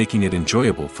still making it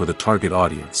enjoyable for the target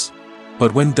audience.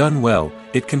 But when done well,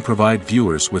 it can provide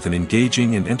viewers with an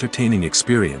engaging and entertaining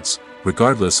experience,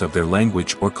 regardless of their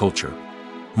language or culture.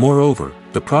 Moreover,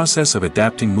 the process of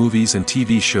adapting movies and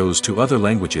TV shows to other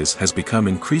languages has become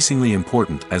increasingly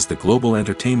important as the global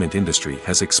entertainment industry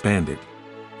has expanded.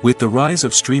 With the rise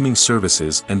of streaming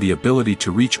services and the ability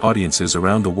to reach audiences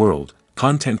around the world,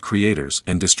 content creators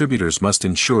and distributors must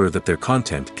ensure that their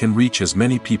content can reach as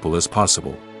many people as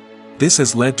possible. This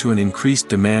has led to an increased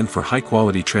demand for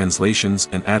high-quality translations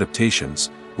and adaptations,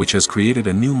 which has created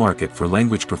a new market for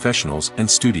language professionals and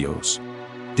studios.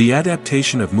 The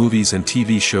adaptation of movies and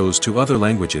TV shows to other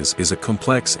languages is a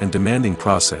complex and demanding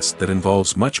process that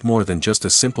involves much more than just a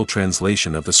simple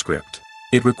translation of the script.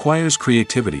 It requires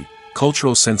creativity,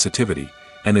 cultural sensitivity,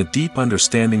 and a deep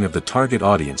understanding of the target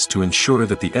audience to ensure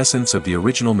that the essence of the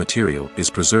original material is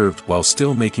preserved while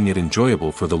still making it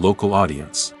enjoyable for the local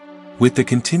audience. With the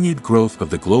continued growth of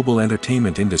the global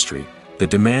entertainment industry, the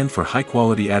demand for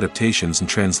high-quality adaptations and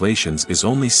translations is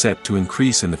only set to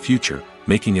increase in the future,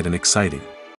 making it an exciting.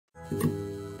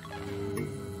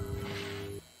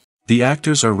 The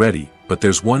actors are ready, but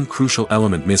there's one crucial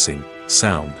element missing: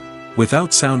 sound.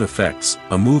 Without sound effects,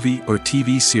 a movie or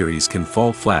TV series can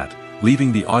fall flat,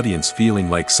 leaving the audience feeling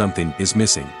like something is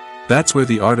missing. That's where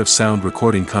the art of sound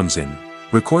recording comes in.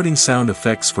 Recording sound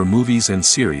effects for movies and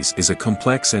series is a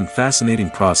complex and fascinating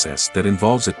process that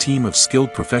involves a team of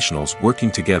skilled professionals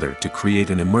working together to create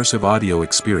an immersive audio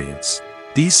experience.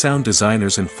 These sound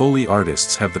designers and Foley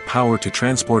artists have the power to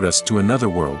transport us to another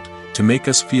world, to make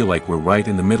us feel like we're right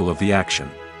in the middle of the action.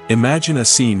 Imagine a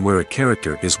scene where a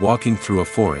character is walking through a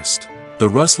forest. The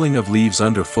rustling of leaves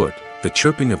underfoot, the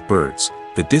chirping of birds,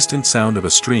 the distant sound of a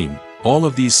stream, all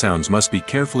of these sounds must be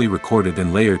carefully recorded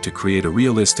and layered to create a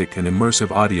realistic and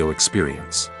immersive audio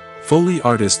experience. Foley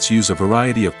artists use a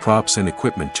variety of props and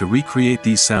equipment to recreate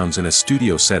these sounds in a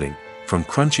studio setting, from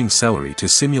crunching celery to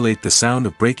simulate the sound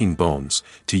of breaking bones,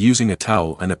 to using a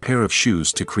towel and a pair of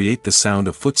shoes to create the sound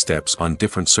of footsteps on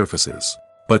different surfaces.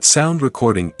 But sound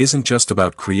recording isn't just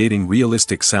about creating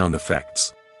realistic sound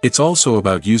effects. It's also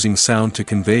about using sound to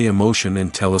convey emotion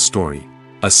and tell a story.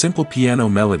 A simple piano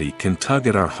melody can tug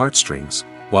at our heartstrings,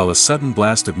 while a sudden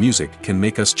blast of music can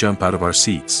make us jump out of our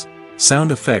seats.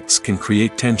 Sound effects can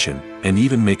create tension, and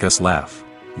even make us laugh.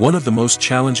 One of the most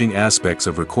challenging aspects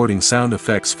of recording sound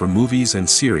effects for movies and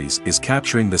series is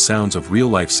capturing the sounds of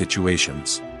real-life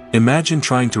situations. Imagine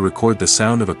trying to record the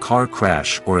sound of a car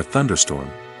crash or a thunderstorm.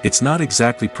 It's not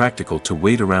exactly practical to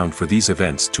wait around for these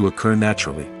events to occur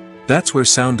naturally. That's where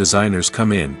sound designers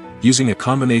come in, using a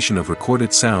combination of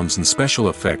recorded sounds and special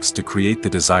effects to create the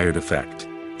desired effect.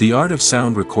 The art of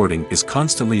sound recording is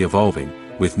constantly evolving,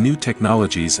 with new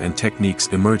technologies and techniques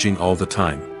emerging all the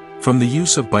time. From the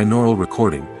use of binaural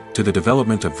recording, to the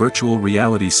development of virtual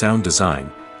reality sound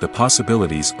design, the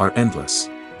possibilities are endless.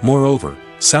 Moreover,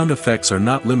 sound effects are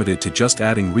not limited to just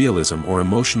adding realism or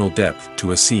emotional depth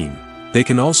to a scene. They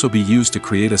can also be used to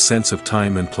create a sense of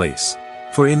time and place.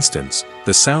 For instance,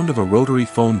 the sound of a rotary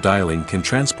phone dialing can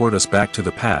transport us back to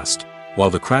the past, while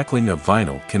the crackling of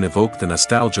vinyl can evoke the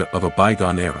nostalgia of a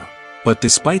bygone era. But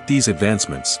despite these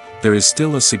advancements, there is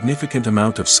still a significant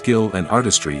amount of skill and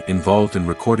artistry involved in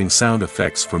recording sound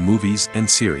effects for movies and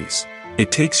series. It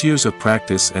takes years of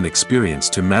practice and experience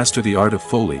to master the art of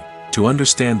Foley, to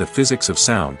understand the physics of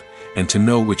sound, and to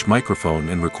know which microphone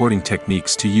and recording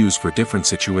techniques to use for different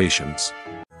situations.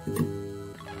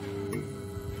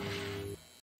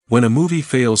 When a movie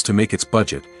fails to make its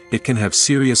budget, it can have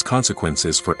serious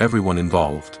consequences for everyone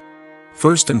involved.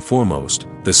 First and foremost,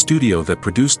 the studio that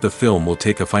produced the film will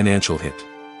take a financial hit.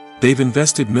 They've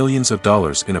invested millions of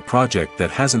dollars in a project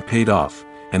that hasn't paid off,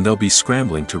 and they'll be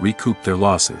scrambling to recoup their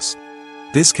losses.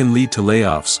 This can lead to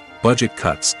layoffs, budget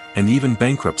cuts, and even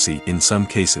bankruptcy in some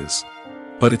cases.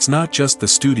 But it's not just the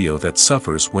studio that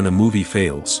suffers when a movie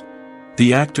fails.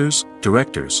 The actors,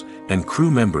 directors, and crew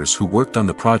members who worked on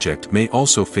the project may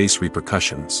also face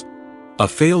repercussions. A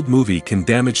failed movie can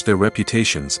damage their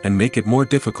reputations and make it more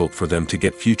difficult for them to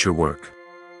get future work.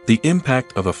 The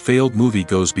impact of a failed movie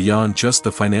goes beyond just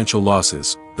the financial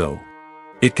losses, though.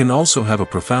 It can also have a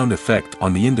profound effect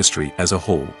on the industry as a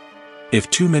whole. If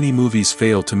too many movies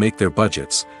fail to make their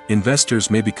budgets,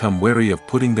 investors may become wary of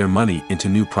putting their money into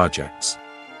new projects.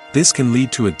 This can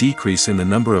lead to a decrease in the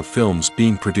number of films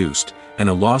being produced, and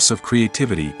a loss of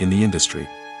creativity in the industry.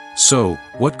 So,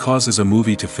 what causes a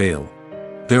movie to fail?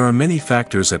 There are many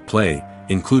factors at play,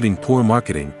 including poor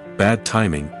marketing, bad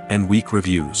timing, and weak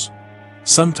reviews.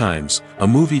 Sometimes, a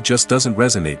movie just doesn't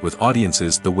resonate with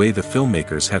audiences the way the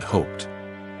filmmakers had hoped.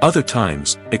 Other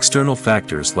times, external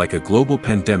factors like a global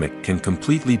pandemic can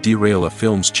completely derail a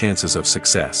film's chances of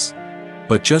success.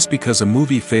 But just because a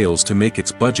movie fails to make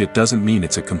its budget doesn't mean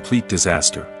it's a complete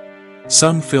disaster.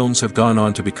 Some films have gone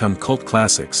on to become cult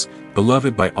classics,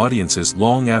 beloved by audiences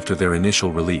long after their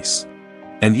initial release.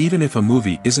 And even if a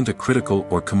movie isn't a critical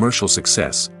or commercial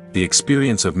success, the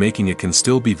experience of making it can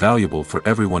still be valuable for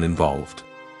everyone involved.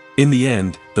 In the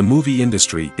end, the movie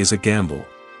industry is a gamble.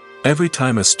 Every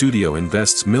time a studio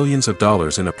invests millions of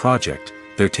dollars in a project,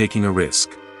 they're taking a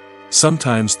risk.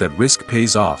 Sometimes that risk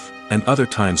pays off, and other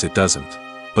times it doesn't.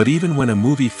 But even when a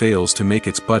movie fails to make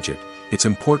its budget, it's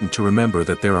important to remember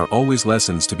that there are always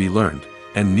lessons to be learned,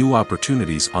 and new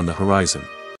opportunities on the horizon.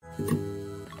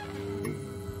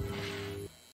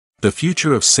 The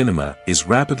future of cinema is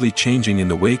rapidly changing in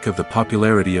the wake of the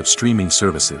popularity of streaming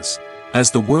services. As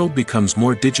the world becomes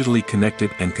more digitally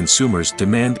connected and consumers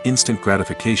demand instant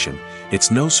gratification,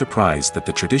 it's no surprise that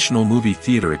the traditional movie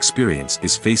theater experience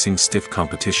is facing stiff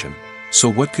competition. So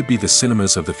what could be the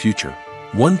cinemas of the future?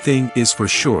 One thing is for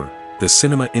sure, the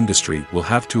cinema industry will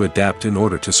have to adapt in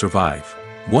order to survive.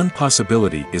 One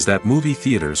possibility is that movie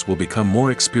theaters will become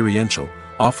more experiential,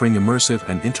 offering immersive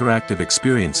and interactive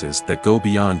experiences that go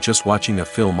beyond just watching a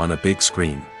film on a big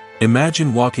screen.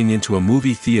 Imagine walking into a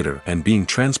movie theater and being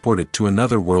transported to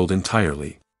another world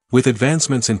entirely. With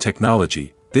advancements in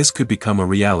technology, this could become a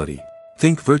reality.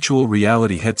 Think virtual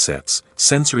reality headsets,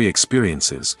 sensory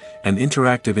experiences, and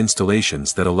interactive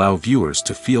installations that allow viewers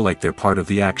to feel like they're part of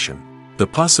the action. The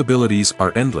possibilities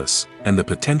are endless, and the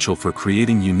potential for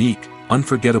creating unique,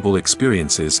 unforgettable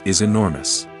experiences is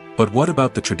enormous. But what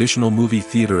about the traditional movie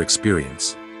theater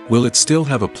experience? Will it still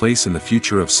have a place in the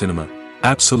future of cinema?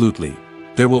 Absolutely.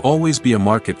 There will always be a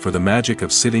market for the magic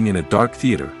of sitting in a dark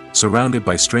theater, surrounded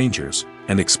by strangers,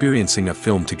 and experiencing a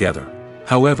film together.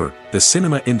 However, the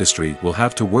cinema industry will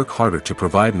have to work harder to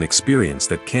provide an experience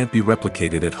that can't be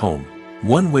replicated at home.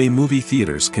 One way movie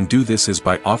theaters can do this is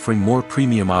by offering more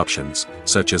premium options,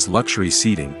 such as luxury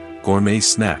seating, gourmet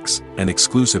snacks, and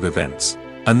exclusive events.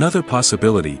 Another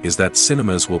possibility is that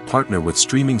cinemas will partner with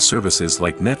streaming services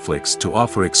like Netflix to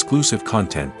offer exclusive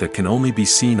content that can only be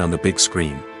seen on the big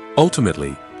screen.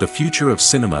 Ultimately, the future of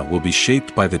cinema will be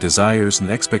shaped by the desires and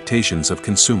expectations of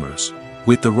consumers.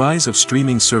 With the rise of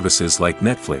streaming services like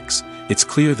Netflix, it's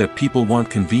clear that people want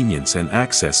convenience and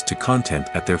access to content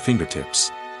at their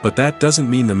fingertips. But that doesn't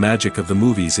mean the magic of the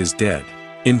movies is dead.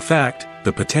 In fact,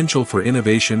 the potential for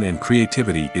innovation and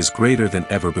creativity is greater than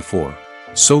ever before.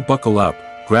 So buckle up,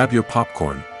 grab your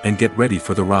popcorn, and get ready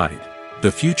for the ride.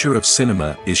 The future of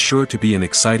cinema is sure to be an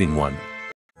exciting one.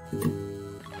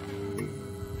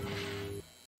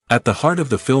 At the heart of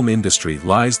the film industry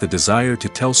lies the desire to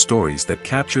tell stories that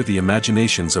capture the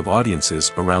imaginations of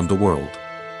audiences around the world.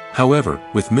 However,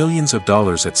 with millions of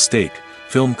dollars at stake,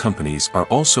 film companies are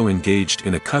also engaged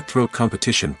in a cutthroat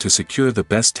competition to secure the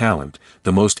best talent,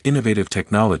 the most innovative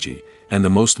technology, and the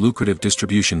most lucrative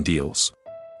distribution deals.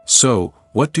 So,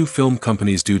 what do film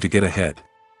companies do to get ahead?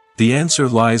 The answer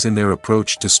lies in their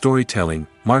approach to storytelling,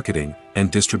 marketing,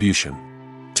 and distribution.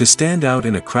 To stand out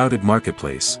in a crowded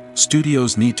marketplace,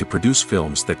 studios need to produce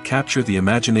films that capture the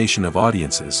imagination of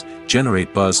audiences,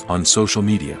 generate buzz on social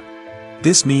media.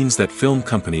 This means that film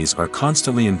companies are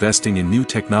constantly investing in new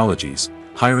technologies,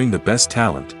 hiring the best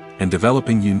talent, and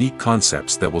developing unique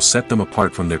concepts that will set them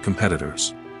apart from their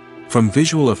competitors. From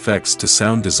visual effects to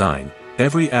sound design,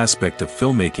 every aspect of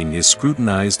filmmaking is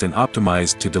scrutinized and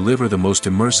optimized to deliver the most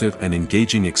immersive and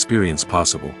engaging experience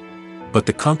possible. But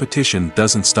the competition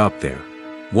doesn't stop there.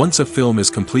 Once a film is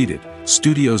completed,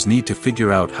 studios need to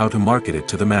figure out how to market it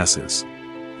to the masses.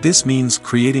 This means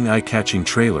creating eye-catching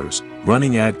trailers,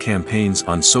 running ad campaigns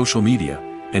on social media,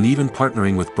 and even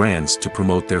partnering with brands to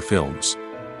promote their films.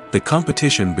 The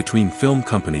competition between film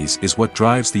companies is what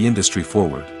drives the industry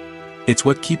forward. It's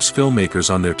what keeps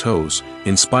filmmakers on their toes,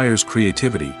 inspires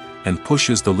creativity, and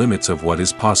pushes the limits of what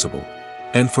is possible.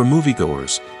 And for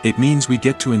moviegoers, it means we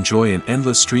get to enjoy an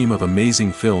endless stream of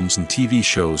amazing films and TV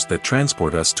shows that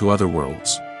transport us to other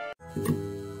worlds.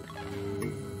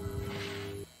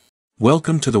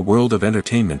 Welcome to the world of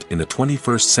entertainment in the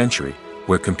 21st century,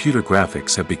 where computer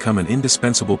graphics have become an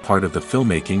indispensable part of the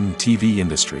filmmaking and TV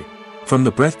industry. From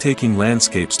the breathtaking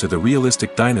landscapes to the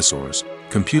realistic dinosaurs,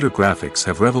 computer graphics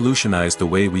have revolutionized the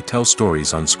way we tell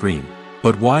stories on screen.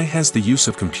 But why has the use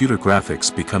of computer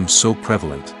graphics become so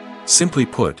prevalent? Simply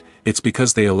put, it's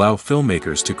because they allow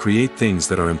filmmakers to create things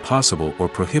that are impossible or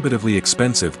prohibitively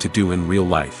expensive to do in real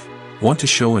life. Want to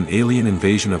show an alien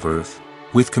invasion of Earth?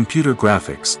 With computer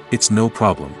graphics, it's no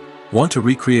problem. Want to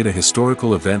recreate a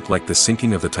historical event like the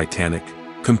sinking of the Titanic?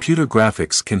 Computer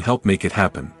graphics can help make it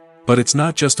happen. But it's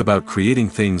not just about creating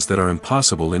things that are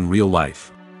impossible in real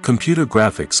life. Computer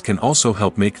graphics can also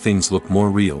help make things look more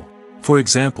real. For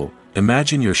example,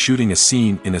 imagine you're shooting a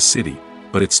scene in a city,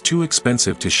 but it's too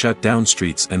expensive to shut down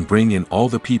streets and bring in all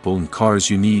the people and cars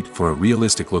you need for a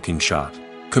realistic-looking shot.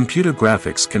 Computer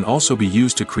graphics can also be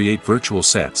used to create virtual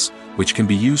sets, which can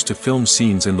be used to film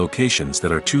scenes in locations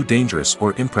that are too dangerous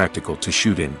or impractical to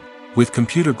shoot in. With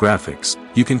computer graphics,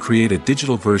 you can create a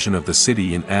digital version of the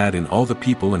city and add in all the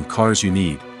people and cars you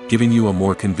need, giving you a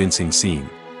more convincing scene.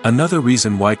 Another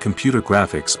reason why computer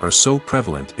graphics are so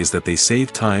prevalent is that they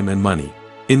save time and money.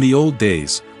 In the old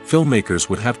days, filmmakers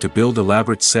would have to build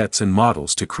elaborate sets and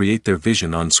models to create their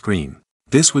vision on screen.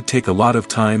 This would take a lot of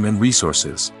time and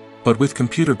resources. But with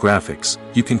computer graphics,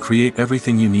 you can create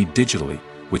everything you need digitally,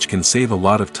 which can save a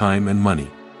lot of time and money.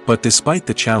 But despite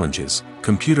the challenges,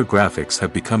 computer graphics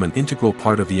have become an integral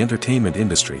part of the entertainment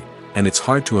industry, and it's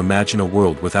hard to imagine a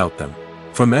world without them.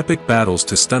 From epic battles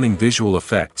to stunning visual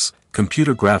effects,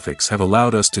 computer graphics have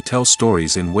allowed us to tell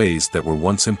stories in ways that were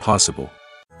once impossible.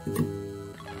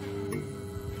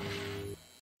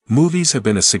 Movies have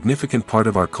been a significant part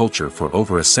of our culture for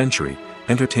over a century,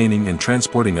 entertaining and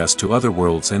transporting us to other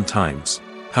worlds and times.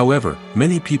 However,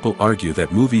 many people argue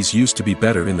that movies used to be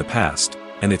better in the past,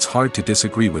 and it's hard to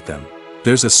disagree with them.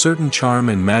 There's a certain charm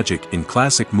and magic in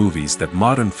classic movies that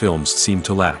modern films seem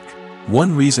to lack.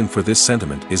 One reason for this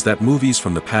sentiment is that movies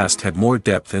from the past had more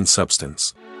depth and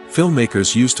substance.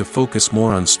 Filmmakers used to focus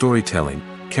more on storytelling,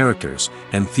 characters,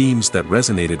 and themes that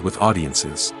resonated with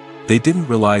audiences. They didn't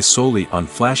rely solely on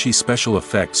flashy special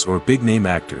effects or big-name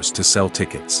actors to sell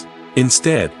tickets.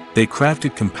 Instead, they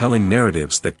crafted compelling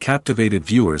narratives that captivated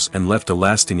viewers and left a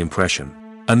lasting impression.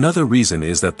 Another reason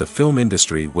is that the film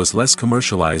industry was less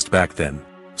commercialized back then.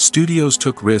 Studios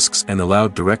took risks and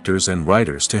allowed directors and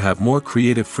writers to have more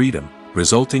creative freedom,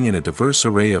 resulting in a diverse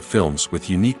array of films with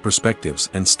unique perspectives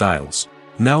and styles.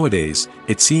 Nowadays,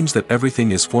 it seems that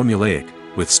everything is formulaic,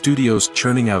 with studios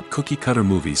churning out cookie-cutter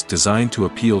movies designed to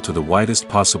appeal to the widest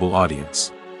possible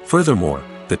audience. Furthermore,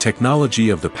 the technology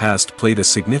of the past played a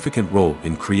significant role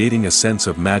in creating a sense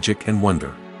of magic and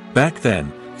wonder. Back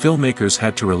then, filmmakers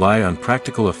had to rely on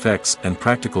practical effects and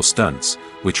practical stunts,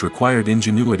 which required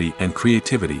ingenuity and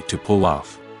creativity to pull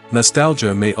off.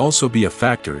 Nostalgia may also be a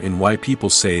factor in why people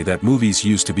say that movies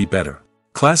used to be better.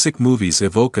 Classic movies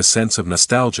evoke a sense of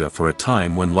nostalgia for a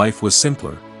time when life was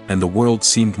simpler, and the world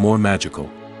seemed more magical.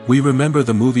 We remember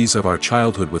the movies of our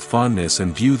childhood with fondness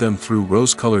and view them through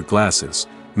rose-colored glasses,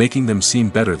 making them seem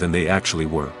better than they actually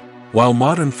were. While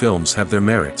modern films have their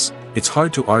merits, it's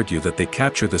hard to argue that they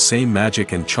capture the same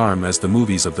magic and charm as the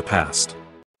movies of the past.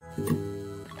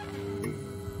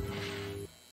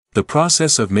 The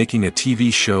process of making a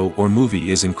TV show or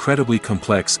movie is incredibly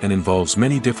complex and involves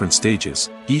many different stages,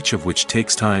 each of which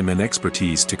takes time and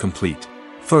expertise to complete.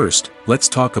 First, let's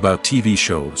talk about TV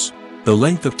shows. The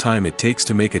length of time it takes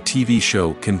to make a TV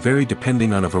show can vary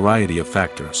depending on a variety of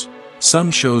factors.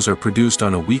 Some shows are produced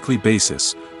on a weekly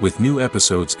basis, with new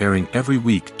episodes airing every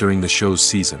week during the show's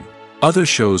season. Other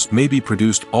shows may be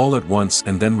produced all at once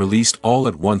and then released all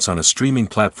at once on a streaming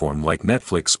platform like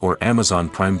Netflix or Amazon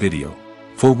Prime Video.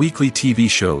 For weekly TV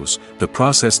shows, the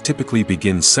process typically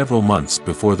begins several months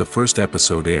before the first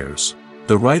episode airs.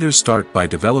 The writers start by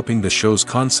developing the show's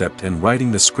concept and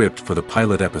writing the script for the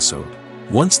pilot episode.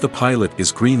 Once the pilot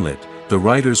is greenlit, the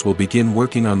writers will begin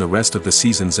working on the rest of the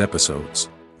season's episodes.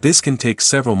 This can take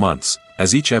several months,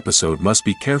 as each episode must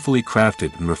be carefully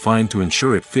crafted and refined to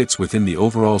ensure it fits within the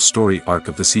overall story arc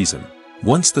of the season.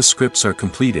 Once the scripts are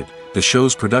completed, the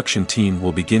show's production team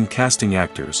will begin casting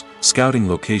actors, scouting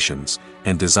locations,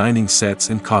 and designing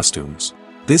sets and costumes.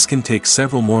 This can take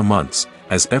several more months,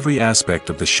 as every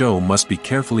aspect of the show must be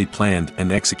carefully planned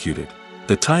and executed.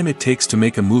 The time it takes to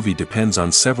make a movie depends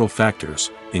on several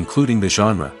factors, including the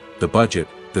genre, the budget,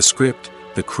 the script,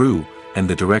 the crew, and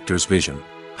the director's vision.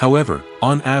 However,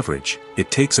 on average, it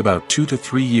takes about 2 to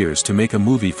 3 years to make a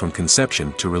movie from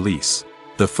conception to release.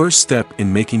 The first step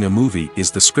in making a movie is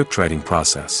the scriptwriting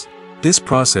process. This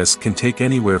process can take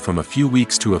anywhere from a few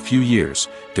weeks to a few years,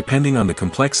 depending on the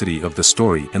complexity of the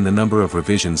story and the number of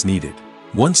revisions needed.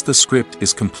 Once the script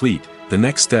is complete, the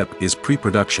next step is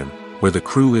pre-production, where the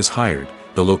crew is hired,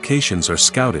 the locations are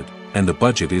scouted, and the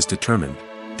budget is determined.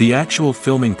 The actual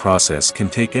filming process can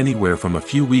take anywhere from a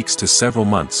few weeks to several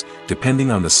months,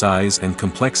 depending on the size and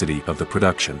complexity of the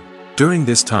production. During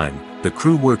this time, the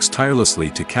crew works tirelessly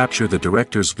to capture the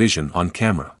director's vision on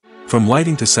camera. From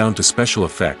lighting to sound to special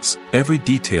effects, every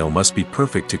detail must be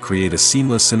perfect to create a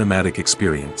seamless cinematic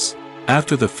experience.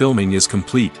 After the filming is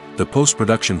complete, the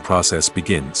post-production process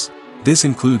begins. This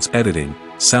includes editing,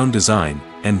 sound design,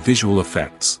 and visual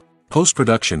effects.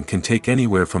 Post-production can take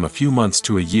anywhere from a few months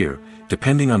to a year,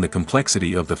 depending on the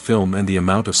complexity of the film and the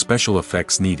amount of special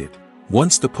effects needed.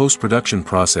 Once the post-production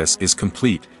process is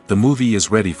complete, the movie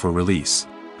is ready for release.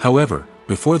 However,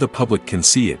 before the public can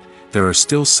see it, there are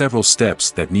still several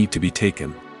steps that need to be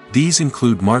taken. These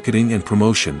include marketing and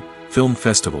promotion, film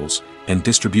festivals, and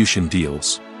distribution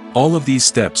deals. All of these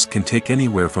steps can take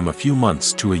anywhere from a few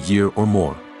months to a year or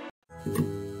more.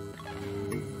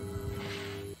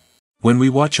 When we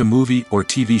watch a movie or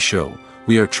TV show,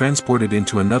 we are transported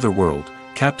into another world,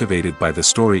 captivated by the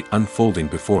story unfolding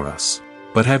before us.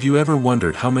 But have you ever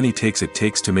wondered how many takes it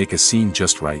takes to make a scene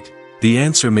just right? The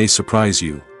answer may surprise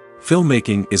you.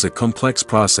 Filmmaking is a complex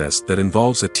process that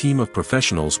involves a team of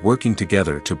professionals working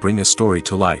together to bring a story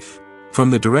to life. From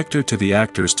the director to the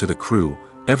actors to the crew,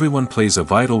 Everyone plays a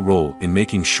vital role in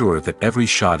making sure that every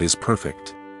shot is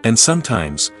perfect. And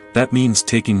sometimes, that means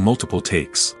taking multiple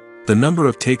takes. The number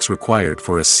of takes required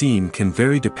for a scene can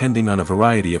vary depending on a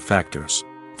variety of factors.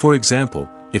 For example,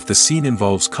 if the scene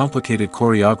involves complicated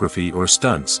choreography or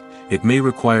stunts, it may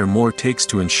require more takes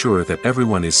to ensure that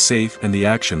everyone is safe and the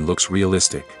action looks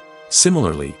realistic.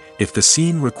 Similarly, if the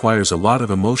scene requires a lot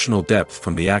of emotional depth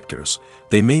from the actors,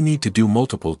 they may need to do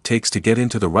multiple takes to get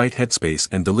into the right headspace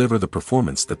and deliver the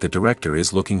performance that the director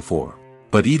is looking for.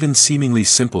 But even seemingly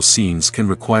simple scenes can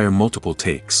require multiple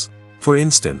takes. For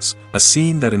instance, a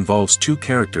scene that involves two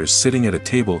characters sitting at a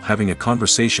table having a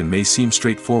conversation may seem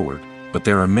straightforward, but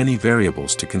there are many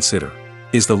variables to consider.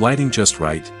 Is the lighting just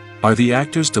right? Are the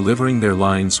actors delivering their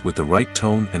lines with the right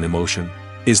tone and emotion?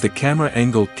 Is the camera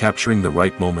angle capturing the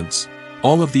right moments?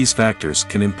 All of these factors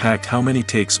can impact how many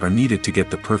takes are needed to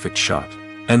get the perfect shot.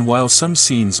 And while some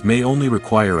scenes may only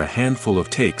require a handful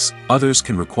of takes, others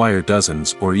can require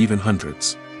dozens or even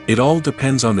hundreds. It all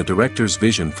depends on the director's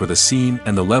vision for the scene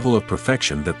and the level of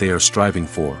perfection that they are striving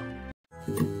for.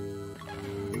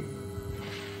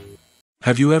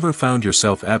 Have you ever found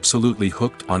yourself absolutely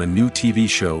hooked on a new TV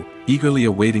show, eagerly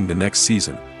awaiting the next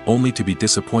season, only to be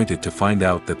disappointed to find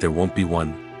out that there won't be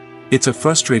one? It's a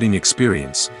frustrating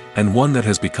experience, and one that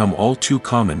has become all too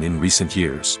common in recent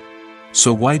years.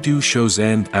 So why do shows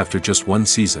end after just one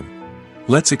season?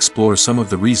 Let's explore some of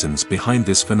the reasons behind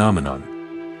this phenomenon.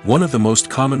 One of the most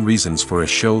common reasons for a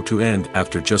show to end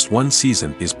after just one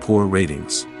season is poor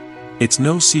ratings. It's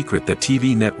no secret that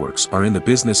TV networks are in the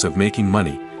business of making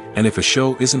money, and if a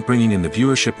show isn't bringing in the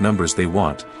viewership numbers they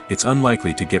want, it's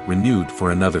unlikely to get renewed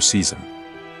for another season.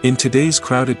 In today's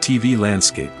crowded TV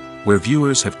landscape, where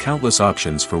viewers have countless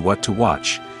options for what to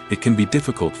watch, it can be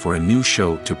difficult for a new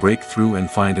show to break through and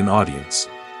find an audience.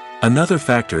 Another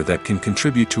factor that can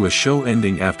contribute to a show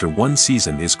ending after one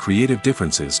season is creative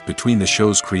differences between the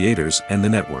show's creators and the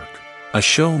network. A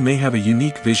show may have a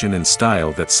unique vision and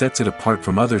style that sets it apart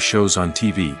from other shows on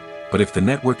TV, but if the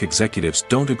network executives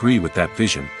don't agree with that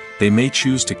vision, they may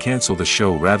choose to cancel the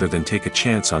show rather than take a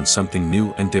chance on something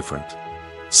new and different.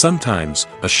 Sometimes,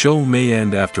 a show may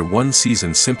end after one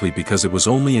season simply because it was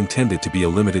only intended to be a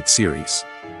limited series.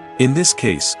 In this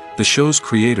case, the show's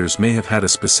creators may have had a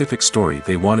specific story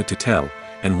they wanted to tell,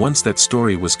 and once that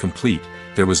story was complete,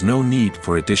 there was no need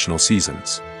for additional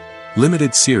seasons.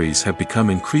 Limited series have become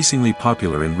increasingly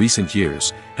popular in recent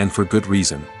years, and for good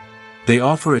reason. They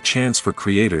offer a chance for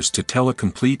creators to tell a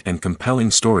complete and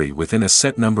compelling story within a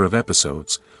set number of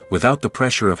episodes, without the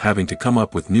pressure of having to come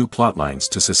up with new plotlines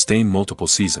to sustain multiple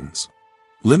seasons.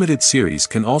 Limited series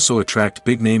can also attract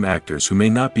big-name actors who may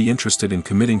not be interested in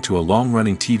committing to a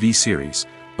long-running TV series,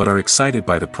 but are excited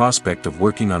by the prospect of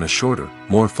working on a shorter,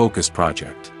 more focused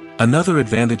project. Another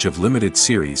advantage of limited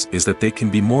series is that they can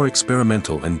be more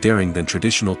experimental and daring than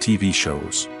traditional TV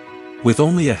shows. With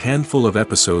only a handful of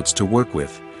episodes to work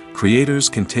with, creators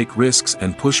can take risks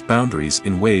and push boundaries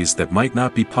in ways that might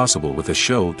not be possible with a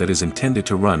show that is intended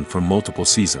to run for multiple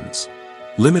seasons.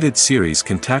 Limited series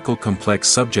can tackle complex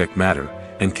subject matter,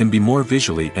 and can be more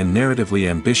visually and narratively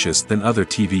ambitious than other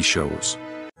TV shows.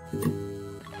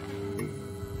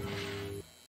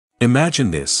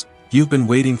 Imagine this: you've been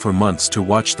waiting for months to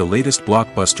watch the latest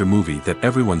blockbuster movie that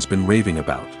everyone's been raving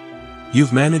about.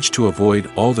 You've managed to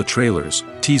avoid all the trailers,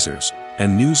 teasers,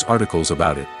 and news articles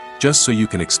about it, just so you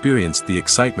can experience the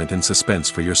excitement and suspense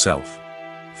for yourself.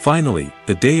 Finally,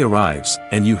 the day arrives,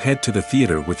 and you head to the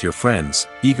theater with your friends,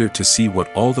 eager to see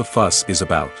what all the fuss is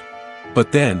about.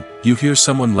 But then, you hear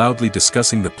someone loudly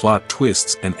discussing the plot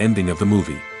twists and ending of the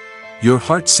movie. Your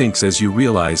heart sinks as you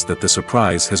realize that the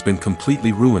surprise has been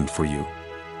completely ruined for you.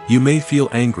 You may feel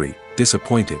angry,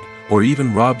 disappointed, or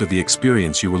even robbed of the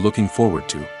experience you were looking forward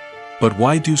to. But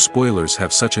why do spoilers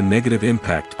have such a negative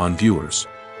impact on viewers?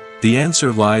 The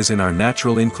answer lies in our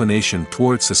natural inclination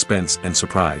toward suspense and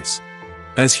surprise.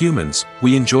 As humans,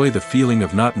 we enjoy the feeling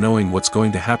of not knowing what's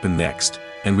going to happen next,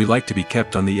 and we like to be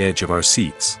kept on the edge of our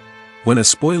seats. When a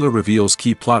spoiler reveals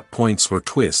key plot points or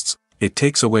twists, it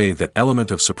takes away that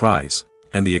element of surprise,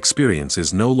 and the experience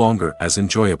is no longer as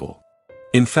enjoyable.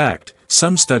 In fact,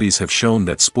 some studies have shown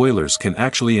that spoilers can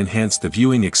actually enhance the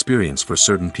viewing experience for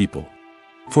certain people.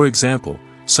 For example,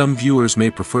 some viewers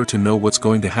may prefer to know what's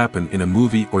going to happen in a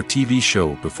movie or TV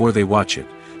show before they watch it,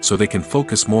 so they can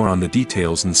focus more on the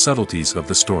details and subtleties of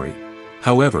the story.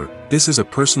 However, this is a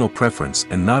personal preference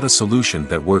and not a solution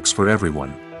that works for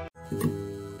everyone.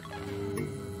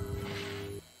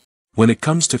 When it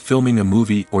comes to filming a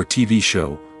movie or TV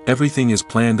show, everything is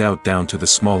planned out down to the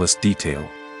smallest detail.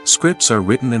 Scripts are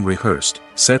written and rehearsed,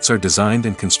 sets are designed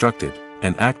and constructed,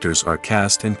 and actors are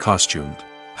cast and costumed.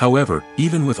 However,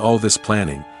 even with all this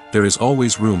planning, there is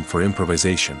always room for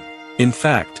improvisation. In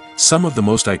fact, some of the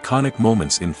most iconic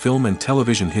moments in film and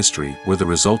television history were the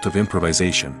result of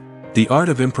improvisation. The art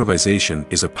of improvisation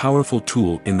is a powerful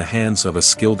tool in the hands of a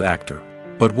skilled actor.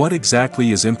 But what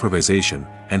exactly is improvisation,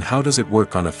 and how does it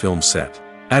work on a film set?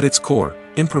 At its core,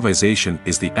 improvisation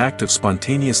is the act of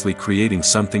spontaneously creating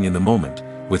something in the moment,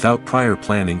 without prior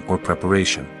planning or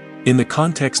preparation. In the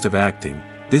context of acting,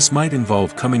 this might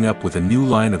involve coming up with a new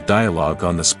line of dialogue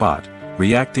on the spot,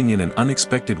 reacting in an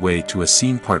unexpected way to a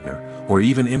scene partner, or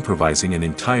even improvising an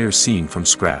entire scene from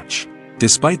scratch.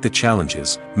 Despite the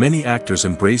challenges, many actors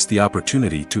embrace the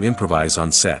opportunity to improvise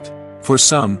on set. For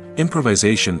some,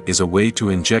 improvisation is a way to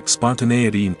inject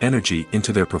spontaneity and energy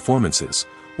into their performances,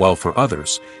 while for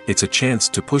others, it's a chance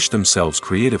to push themselves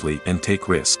creatively and take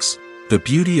risks. The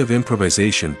beauty of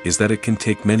improvisation is that it can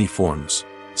take many forms.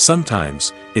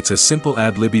 Sometimes, it's a simple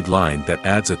ad-libbed line that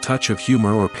adds a touch of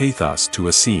humor or pathos to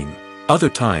a scene. Other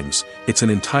times, it's an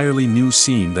entirely new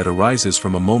scene that arises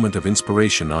from a moment of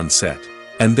inspiration on set.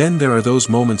 And then there are those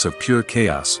moments of pure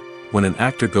chaos, when an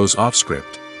actor goes off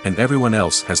script, and everyone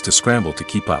else has to scramble to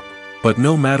keep up. But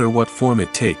no matter what form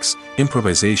it takes,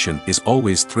 improvisation is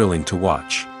always thrilling to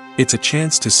watch. It's a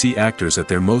chance to see actors at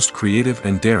their most creative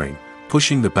and daring,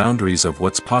 pushing the boundaries of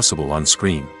what's possible on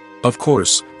screen. Of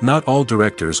course, not all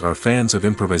directors are fans of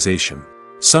improvisation.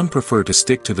 Some prefer to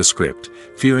stick to the script,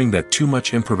 fearing that too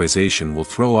much improvisation will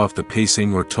throw off the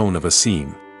pacing or tone of a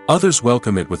scene. Others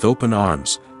welcome it with open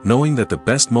arms, knowing that the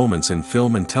best moments in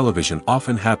film and television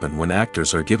often happen when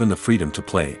actors are given the freedom to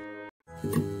play.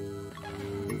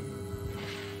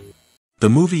 The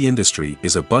movie industry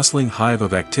is a bustling hive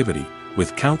of activity,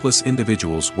 with countless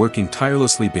individuals working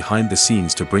tirelessly behind the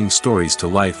scenes to bring stories to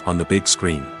life on the big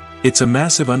screen. It's a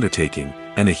massive undertaking,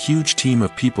 and a huge team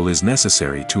of people is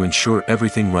necessary to ensure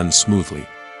everything runs smoothly.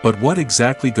 But what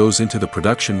exactly goes into the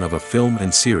production of a film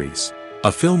and series?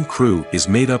 A film crew is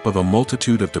made up of a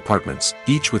multitude of departments,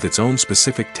 each with its own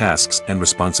specific tasks and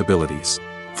responsibilities.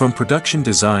 From production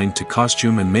design to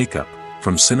costume and makeup,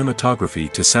 from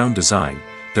cinematography to sound design,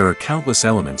 there are countless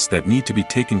elements that need to be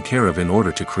taken care of in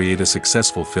order to create a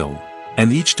successful film.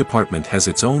 And each department has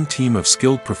its own team of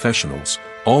skilled professionals,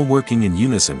 all working in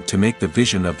unison to make the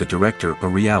vision of the director a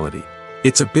reality.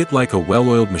 It's a bit like a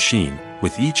well-oiled machine,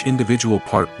 with each individual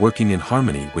part working in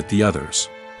harmony with the others.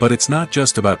 But it's not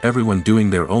just about everyone doing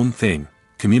their own thing.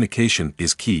 Communication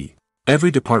is key.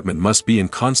 Every department must be in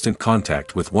constant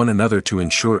contact with one another to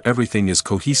ensure everything is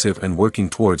cohesive and working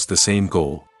towards the same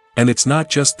goal. And it's not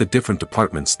just the different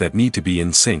departments that need to be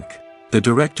in sync. The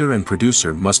director and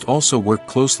producer must also work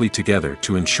closely together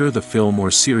to ensure the film or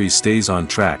series stays on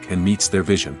track and meets their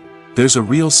vision. There's a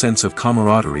real sense of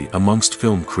camaraderie amongst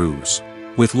film crews.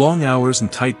 With long hours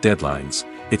and tight deadlines,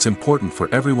 it's important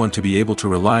for everyone to be able to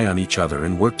rely on each other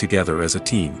and work together as a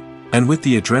team. And with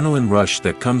the adrenaline rush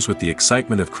that comes with the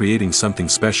excitement of creating something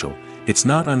special, it's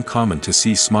not uncommon to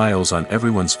see smiles on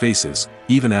everyone's faces,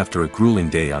 even after a grueling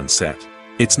day on set.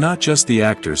 It's not just the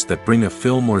actors that bring a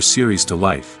film or series to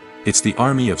life, it's the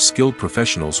army of skilled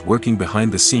professionals working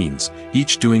behind the scenes,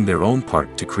 each doing their own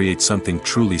part to create something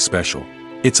truly special.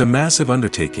 It's a massive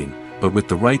undertaking, but with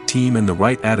the right team and the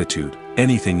right attitude,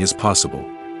 anything is possible.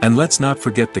 And let's not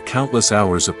forget the countless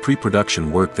hours of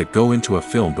pre-production work that go into a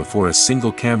film before a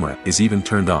single camera is even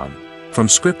turned on. From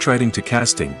scriptwriting to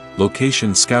casting,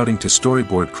 location scouting to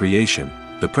storyboard creation,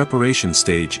 the preparation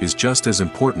stage is just as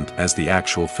important as the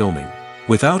actual filming.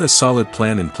 Without a solid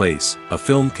plan in place, a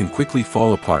film can quickly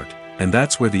fall apart, and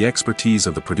that's where the expertise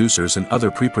of the producers and other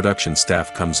pre-production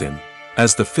staff comes in.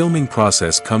 As the filming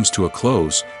process comes to a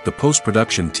close, the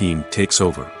post-production team takes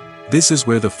over. This is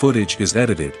where the footage is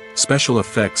edited, special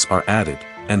effects are added,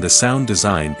 and the sound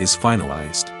design is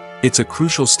finalized. It's a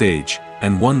crucial stage,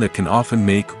 and one that can often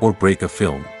make or break a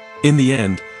film. In the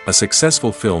end, a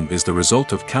successful film is the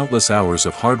result of countless hours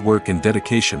of hard work and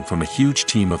dedication from a huge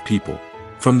team of people.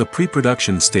 From the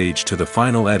pre-production stage to the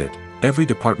final edit, every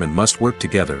department must work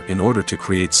together in order to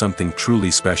create something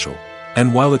truly special.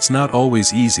 And while it's not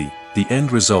always easy, the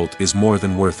end result is more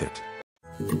than worth it.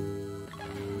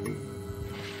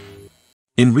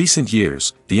 In recent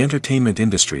years, the entertainment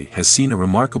industry has seen a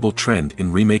remarkable trend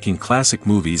in remaking classic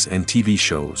movies and TV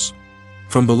shows.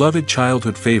 From beloved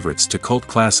childhood favorites to cult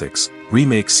classics,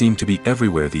 remakes seem to be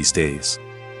everywhere these days.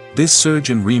 This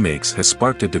surge in remakes has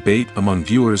sparked a debate among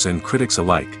viewers and critics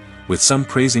alike, with some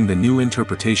praising the new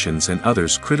interpretations and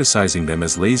others criticizing them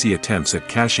as lazy attempts at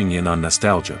cashing in on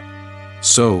nostalgia.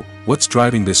 So, what's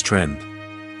driving this trend?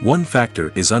 One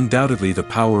factor is undoubtedly the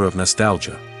power of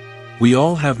nostalgia. We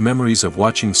all have memories of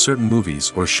watching certain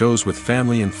movies or shows with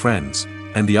family and friends,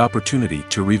 and the opportunity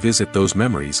to revisit those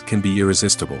memories can be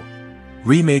irresistible.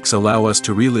 Remakes allow us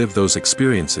to relive those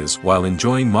experiences while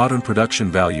enjoying modern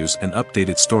production values and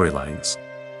updated storylines.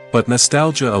 But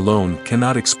nostalgia alone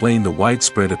cannot explain the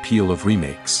widespread appeal of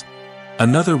remakes.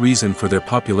 Another reason for their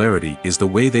popularity is the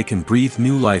way they can breathe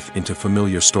new life into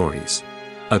familiar stories.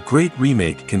 A great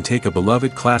remake can take a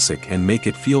beloved classic and make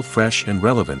it feel fresh and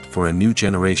relevant for a new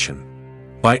generation.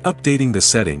 By updating the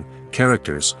setting,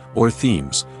 characters, or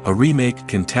themes, a remake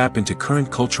can tap into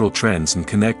current cultural trends and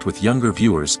connect with younger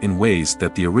viewers in ways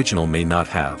that the original may not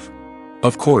have.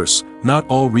 Of course, not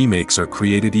all remakes are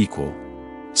created equal.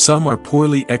 Some are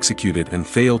poorly executed and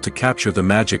fail to capture the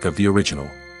magic of the original.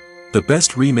 The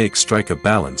best remakes strike a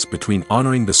balance between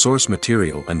honoring the source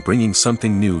material and bringing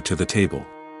something new to the table.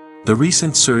 The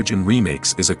recent surge in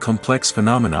remakes is a complex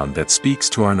phenomenon that speaks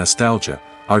to our nostalgia,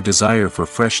 our desire for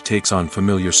fresh takes on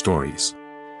familiar stories.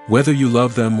 Whether you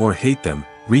love them or hate them,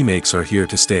 remakes are here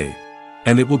to stay.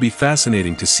 And it will be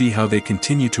fascinating to see how they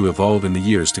continue to evolve in the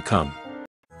years to come.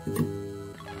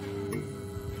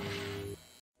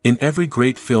 In every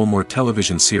great film or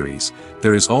television series,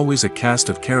 there is always a cast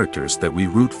of characters that we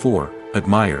root for,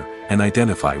 admire, and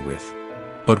identify with.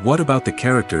 But what about the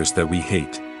characters that we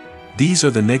hate? These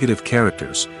are the negative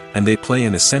characters, and they play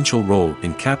an essential role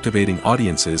in captivating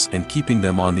audiences and keeping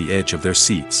them on the edge of their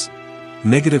seats.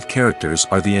 Negative characters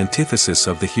are the antithesis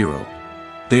of the hero.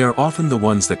 They are often the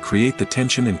ones that create the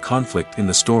tension and conflict in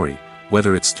the story,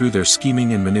 whether it's through their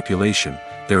scheming and manipulation,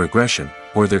 their aggression,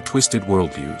 or their twisted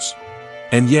worldviews.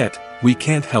 And yet, we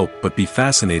can't help but be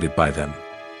fascinated by them.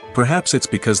 Perhaps it's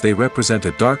because they represent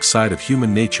a dark side of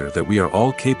human nature that we are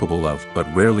all capable of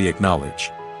but rarely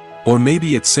acknowledge. Or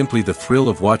maybe it's simply the thrill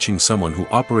of watching someone who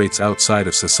operates outside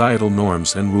of societal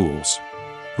norms and rules.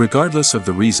 Regardless of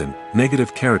the reason,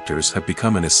 negative characters have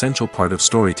become an essential part of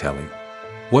storytelling.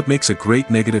 What makes a great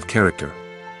negative character?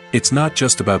 It's not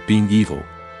just about being evil.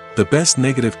 The best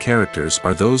negative characters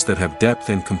are those that have depth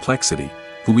and complexity,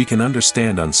 who we can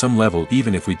understand on some level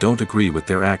even if we don't agree with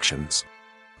their actions.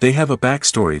 They have a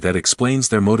backstory that explains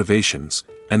their motivations,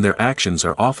 and their actions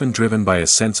are often driven by a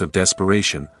sense of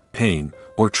desperation, pain,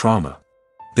 or trauma.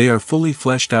 They are fully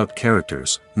fleshed out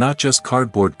characters, not just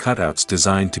cardboard cutouts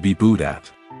designed to be booed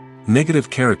at. Negative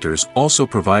characters also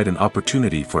provide an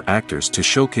opportunity for actors to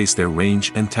showcase their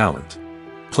range and talent.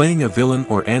 Playing a villain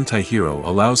or anti-hero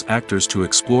allows actors to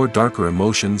explore darker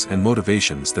emotions and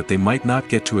motivations that they might not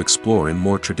get to explore in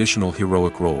more traditional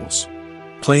heroic roles.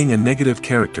 Playing a negative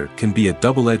character can be a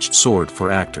double-edged sword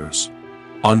for actors.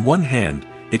 On one hand,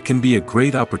 it can be a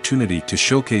great opportunity to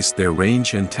showcase their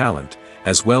range and talent,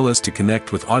 as well as to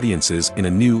connect with audiences in a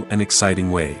new and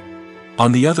exciting way.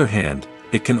 On the other hand,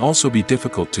 it can also be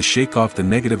difficult to shake off the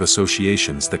negative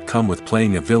associations that come with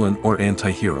playing a villain or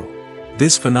anti-hero.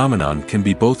 This phenomenon can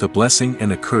be both a blessing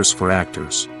and a curse for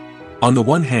actors. On the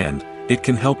one hand, it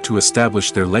can help to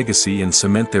establish their legacy and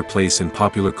cement their place in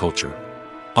popular culture.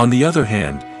 On the other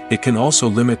hand, it can also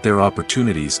limit their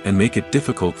opportunities and make it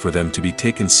difficult for them to be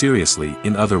taken seriously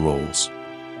in other roles.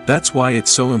 That's why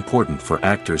it's so important for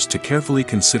actors to carefully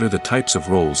consider the types of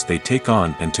roles they take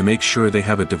on and to make sure they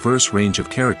have a diverse range of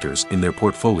characters in their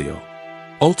portfolio.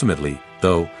 Ultimately,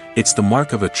 though, it's the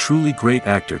mark of a truly great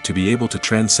actor to be able to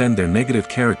transcend their negative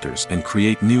characters and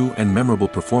create new and memorable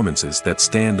performances that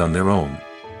stand on their own.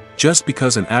 Just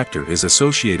because an actor is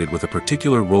associated with a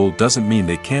particular role doesn't mean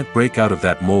they can't break out of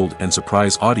that mold and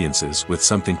surprise audiences with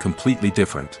something completely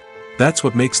different. That's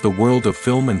what makes the world of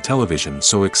film and television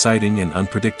so exciting and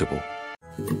unpredictable.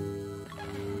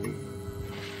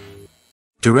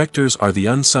 Directors are the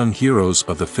unsung heroes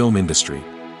of the film industry.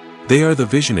 They are the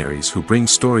visionaries who bring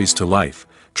stories to life,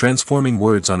 transforming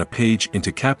words on a page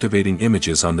into captivating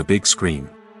images on the big screen.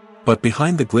 But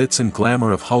behind the glitz and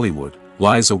glamour of Hollywood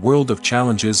lies a world of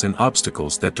challenges and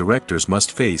obstacles that directors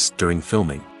must face during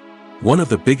filming. One of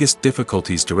the biggest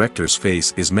difficulties directors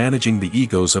face is managing the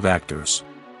egos of actors.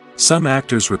 Some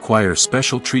actors require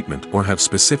special treatment or have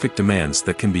specific demands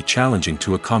that can be challenging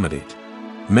to accommodate.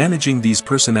 Managing these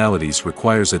personalities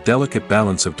requires a delicate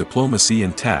balance of diplomacy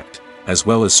and tact, as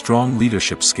well as strong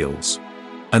leadership skills.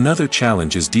 Another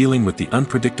challenge is dealing with the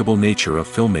unpredictable nature of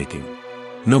filmmaking.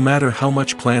 No matter how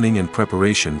much planning and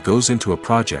preparation goes into a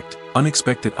project,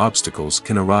 unexpected obstacles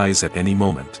can arise at any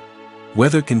moment.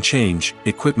 Weather can change,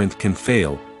 equipment can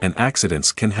fail, and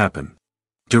accidents can happen.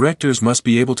 Directors must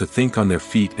be able to think on their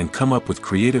feet and come up with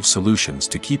creative solutions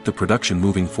to keep the production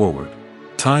moving forward.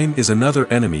 Time is another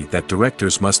enemy that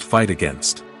directors must fight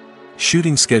against.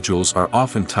 Shooting schedules are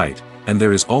often tight, and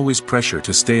there is always pressure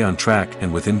to stay on track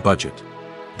and within budget.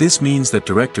 This means that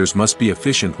directors must be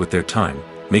efficient with their time,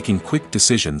 making quick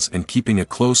decisions and keeping a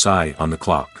close eye on the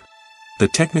clock. The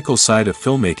technical side of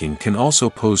filmmaking can also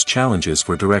pose challenges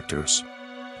for directors.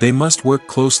 They must work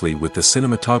closely with the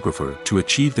cinematographer to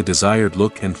achieve the desired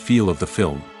look and feel of the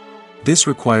film. This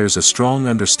requires a strong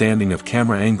understanding of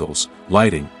camera angles,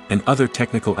 lighting, and other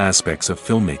technical aspects of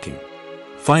filmmaking.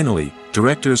 Finally,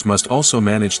 directors must also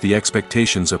manage the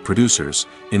expectations of producers,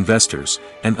 investors,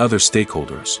 and other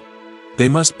stakeholders. They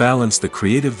must balance the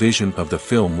creative vision of the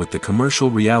film with the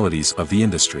commercial realities of the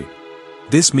industry.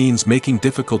 This means making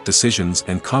difficult decisions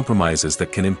and compromises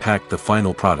that can impact the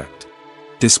final product.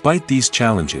 Despite these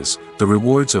challenges, the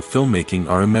rewards of filmmaking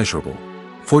are immeasurable.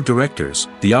 For directors,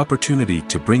 the opportunity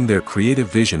to bring their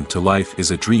creative vision to life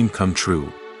is a dream come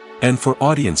true. And for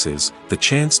audiences, the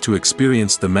chance to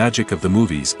experience the magic of the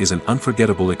movies is an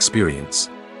unforgettable experience.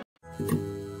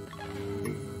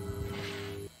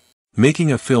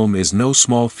 Making a film is no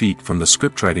small feat. From the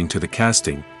scriptwriting to the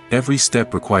casting, every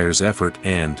step requires effort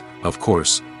and, of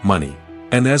course, money.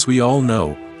 And as we all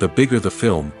know, the bigger the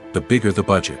film, the bigger the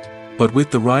budget. But with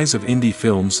the rise of indie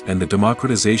films and the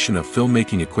democratization of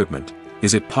filmmaking equipment,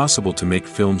 is it possible to make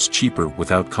films cheaper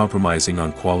without compromising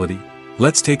on quality?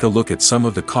 Let's take a look at some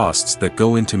of the costs that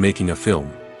go into making a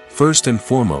film. First and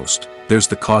foremost, there's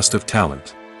the cost of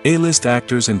talent. A-list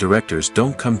actors and directors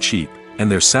don't come cheap,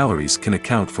 and their salaries can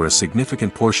account for a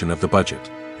significant portion of the budget.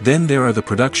 Then there are the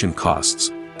production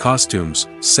costs, costumes,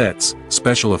 sets,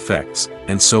 special effects,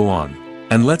 and so on.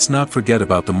 And let's not forget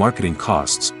about the marketing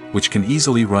costs, which can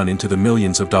easily run into the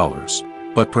millions of dollars.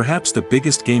 But perhaps the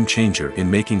biggest game changer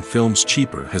in making films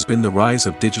cheaper has been the rise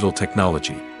of digital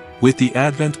technology. With the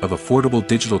advent of affordable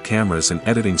digital cameras and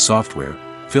editing software,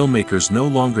 filmmakers no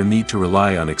longer need to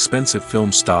rely on expensive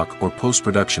film stock or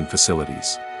post-production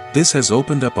facilities. This has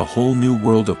opened up a whole new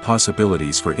world of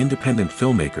possibilities for independent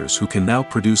filmmakers who can now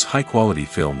produce high-quality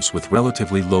films with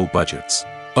relatively low budgets.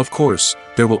 Of course,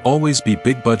 there will always be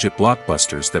big-budget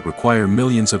blockbusters that require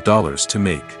millions of dollars to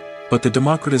make. But the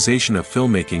democratization of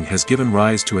filmmaking has given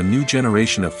rise to a new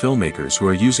generation of filmmakers who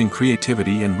are using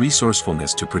creativity and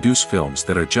resourcefulness to produce films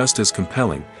that are just as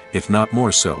compelling, if not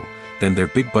more so, than their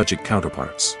big-budget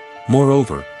counterparts.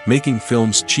 Moreover, making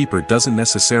films cheaper doesn't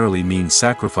necessarily mean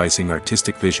sacrificing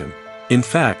artistic vision. In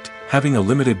fact, having a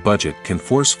limited budget can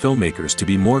force filmmakers to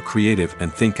be more creative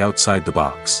and think outside the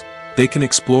box. They can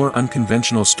explore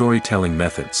unconventional storytelling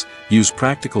methods, use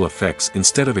practical effects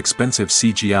instead of expensive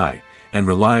CGI, and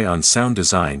rely on sound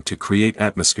design to create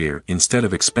atmosphere instead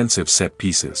of expensive set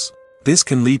pieces. This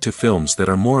can lead to films that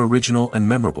are more original and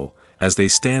memorable, as they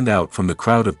stand out from the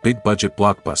crowd of big-budget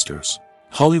blockbusters.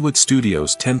 Hollywood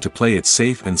studios tend to play it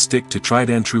safe and stick to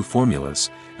tried-and-true formulas,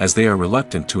 as they are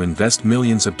reluctant to invest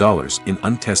millions of dollars in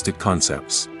untested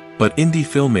concepts. But indie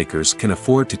filmmakers can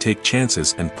afford to take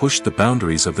chances and push the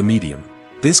boundaries of the medium.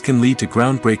 This can lead to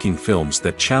groundbreaking films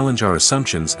that challenge our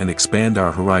assumptions and expand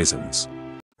our horizons.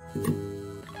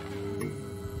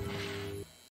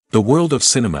 The world of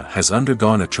cinema has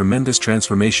undergone a tremendous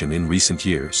transformation in recent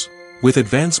years. With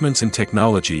advancements in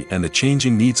technology and the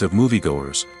changing needs of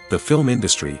moviegoers, the film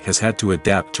industry has had to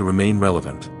adapt to remain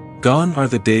relevant. Gone are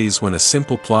the days when a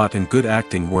simple plot and good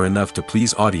acting were enough to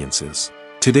please audiences.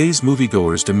 Today's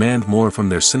moviegoers demand more from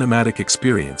their cinematic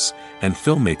experience, and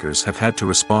filmmakers have had to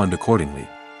respond accordingly.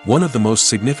 One of the most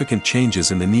significant changes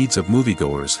in the needs of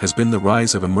moviegoers has been the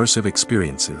rise of immersive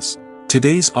experiences.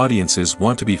 Today's audiences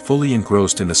want to be fully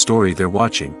engrossed in the story they're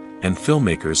watching, and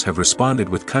filmmakers have responded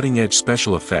with cutting-edge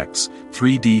special effects,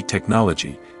 3D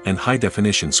technology, and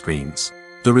high-definition screens.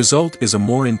 The result is a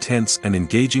more intense and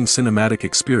engaging cinematic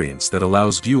experience that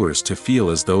allows viewers to feel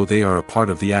as though they are a part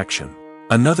of the action.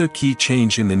 Another key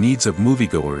change in the needs of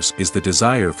moviegoers is the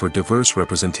desire for diverse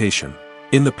representation.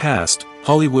 In the past,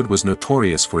 Hollywood was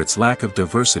notorious for its lack of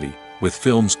diversity, with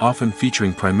films often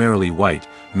featuring primarily white,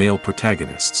 male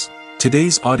protagonists.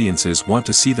 Today's audiences want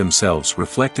to see themselves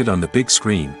reflected on the big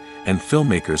screen, and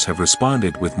filmmakers have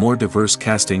responded with more diverse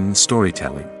casting and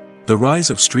storytelling. The rise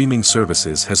of streaming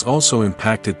services has also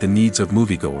impacted the needs of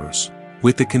moviegoers.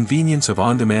 With the convenience of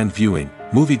on-demand viewing,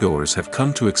 moviegoers have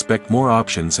come to expect more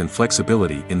options and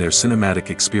flexibility in their cinematic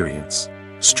experience.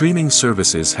 Streaming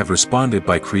services have responded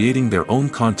by creating their own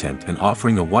content and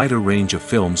offering a wider range of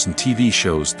films and TV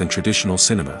shows than traditional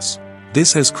cinemas.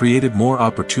 This has created more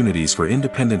opportunities for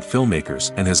independent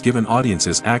filmmakers and has given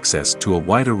audiences access to a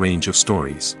wider range of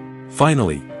stories.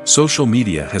 Finally, social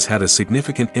media has had a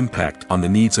significant impact on the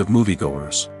needs of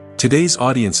moviegoers. Today's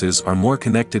audiences are more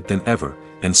connected than ever,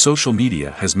 and social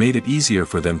media has made it easier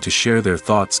for them to share their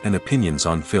thoughts and opinions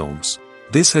on films.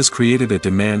 This has created a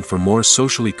demand for more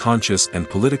socially conscious and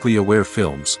politically aware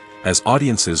films, as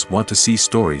audiences want to see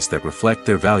stories that reflect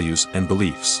their values and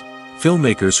beliefs.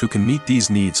 Filmmakers who can meet these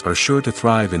needs are sure to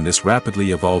thrive in this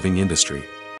rapidly evolving industry.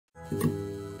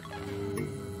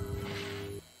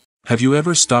 Have you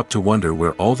ever stopped to wonder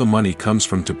where all the money comes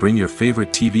from to bring your favorite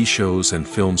TV shows and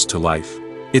films to life?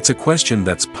 It's a question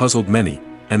that's puzzled many,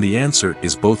 and the answer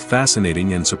is both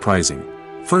fascinating and surprising.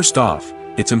 First off,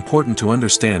 it's important to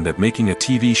understand that making a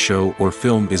TV show or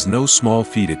film is no small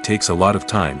feat. It takes a lot of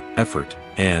time, effort,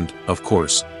 and, of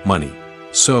course, money.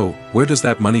 So, where does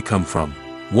that money come from?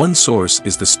 One source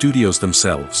is the studios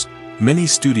themselves. Many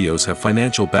studios have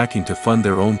financial backing to fund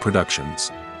their own productions.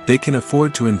 They can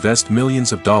afford to invest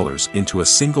millions of dollars into a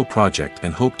single project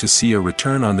and hope to see a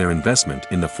return on their investment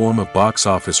in the form of box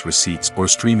office receipts or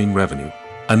streaming revenue.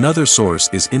 Another source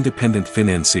is independent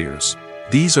financiers.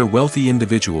 These are wealthy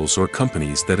individuals or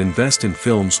companies that invest in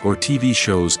films or TV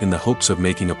shows in the hopes of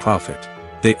making a profit.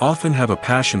 They often have a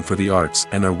passion for the arts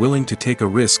and are willing to take a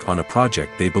risk on a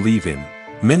project they believe in.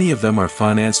 Many of them are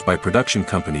financed by production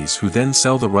companies who then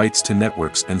sell the rights to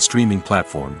networks and streaming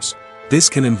platforms. This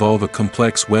can involve a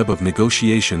complex web of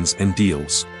negotiations and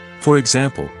deals. For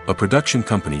example, a production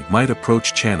company might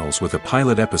approach channels with a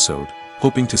pilot episode,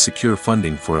 hoping to secure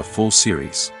funding for a full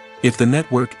series. If the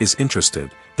network is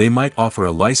interested, they might offer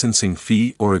a licensing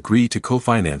fee or agree to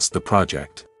co-finance the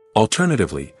project.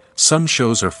 Alternatively, some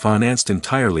shows are financed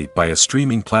entirely by a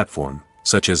streaming platform,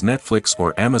 such as Netflix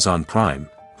or Amazon Prime,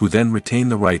 who then retain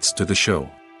the rights to the show.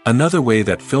 Another way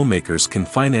that filmmakers can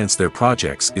finance their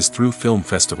projects is through film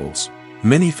festivals.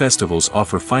 Many festivals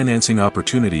offer financing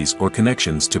opportunities or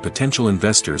connections to potential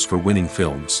investors for winning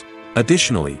films.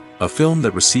 Additionally, a film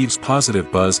that receives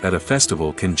positive buzz at a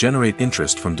festival can generate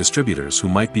interest from distributors who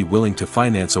might be willing to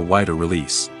finance a wider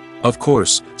release. Of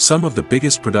course, some of the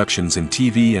biggest productions in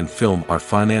TV and film are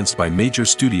financed by major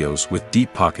studios with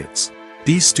deep pockets.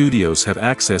 These studios have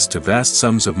access to vast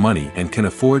sums of money and can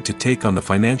afford to take on the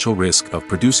financial risk of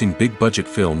producing big-budget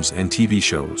films and TV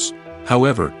shows.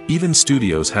 However, even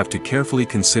studios have to carefully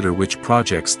consider which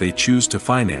projects they choose to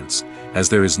finance, as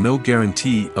there is no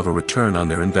guarantee of a return on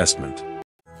their investment.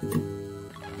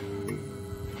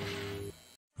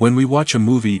 When we watch a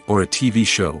movie or a TV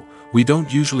show, we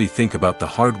don't usually think about the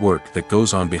hard work that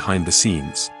goes on behind the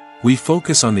scenes. We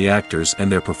focus on the actors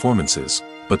and their performances,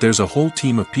 but there's a whole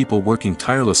team of people working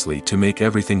tirelessly to make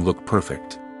everything look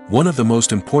perfect. One of the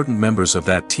most important members of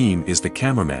that team is the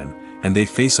cameraman, and they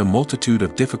face a multitude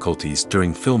of difficulties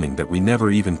during filming that we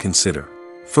never even consider.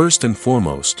 First and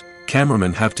foremost,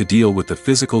 cameramen have to deal with the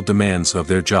physical demands of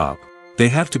their job. They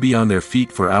have to be on their feet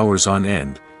for hours on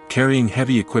end, carrying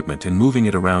heavy equipment and moving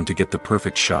it around to get the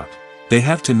perfect shot. They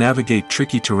have to navigate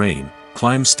tricky terrain,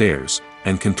 climb stairs,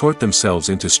 and contort themselves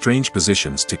into strange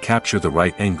positions to capture the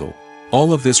right angle.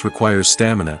 All of this requires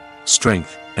stamina,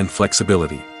 strength, and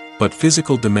flexibility. But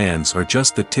physical demands are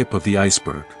just the tip of the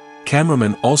iceberg.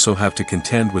 Cameramen also have to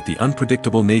contend with the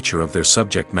unpredictable nature of their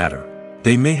subject matter.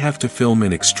 They may have to film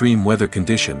in extreme weather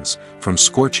conditions, from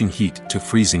scorching heat to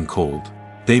freezing cold.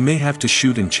 They may have to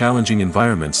shoot in challenging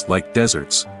environments like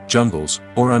deserts, jungles,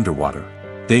 or underwater.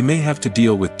 They may have to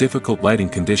deal with difficult lighting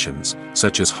conditions,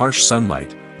 such as harsh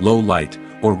sunlight, low light,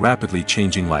 or rapidly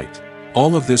changing light.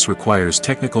 All of this requires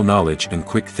technical knowledge and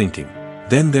quick thinking.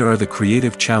 Then there are the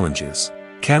creative challenges.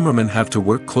 Cameramen have to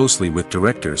work closely with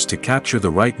directors to capture the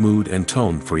right mood and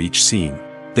tone for each scene.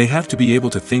 They have to be able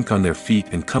to think on their feet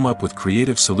and come up with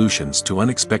creative solutions to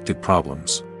unexpected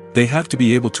problems. They have to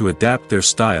be able to adapt their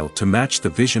style to match the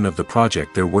vision of the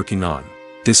project they're working on.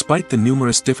 Despite the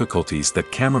numerous difficulties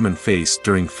that cameramen face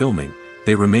during filming,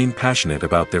 they remain passionate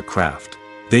about their craft.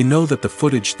 They know that the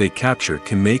footage they capture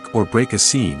can make or break a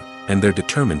scene, and they're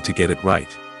determined to get it right.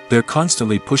 They're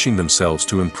constantly pushing themselves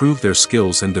to improve their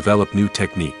skills and develop new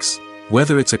techniques.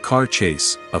 Whether it's a car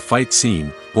chase, a fight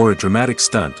scene, or a dramatic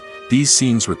stunt, these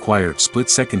scenes require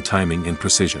split-second timing and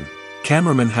precision.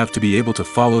 Cameramen have to be able to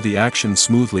follow the action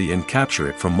smoothly and capture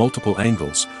it from multiple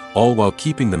angles, all while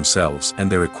keeping themselves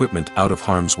and their equipment out of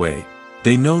harm's way.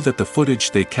 They know that the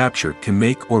footage they capture can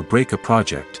make or break a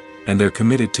project, and they're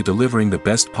committed to delivering the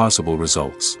best possible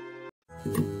results.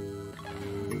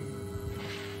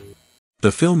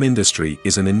 The film industry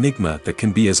is an enigma that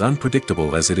can be as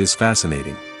unpredictable as it is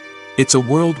fascinating. It's a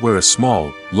world where a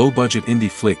small, low-budget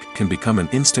indie flick can become an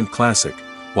instant classic,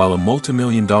 while a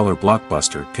multi-million-dollar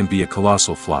blockbuster can be a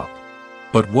colossal flop.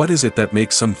 But what is it that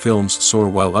makes some films soar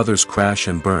while others crash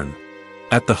and burn?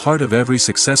 At the heart of every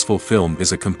successful film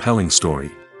is a compelling story.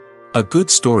 A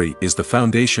good story is the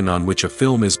foundation on which a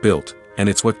film is built, and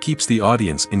it's what keeps the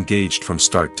audience engaged from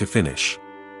start to finish.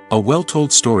 A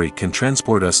well-told story can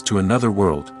transport us to another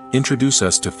world, introduce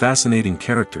us to fascinating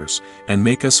characters, and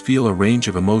make us feel a range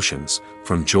of emotions,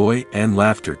 from joy and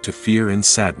laughter to fear and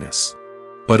sadness.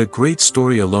 But a great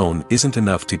story alone isn't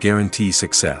enough to guarantee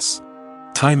success.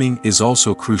 Timing is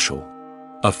also crucial.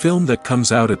 A film that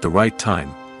comes out at the right time,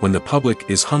 when the public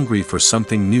is hungry for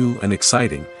something new and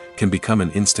exciting, can become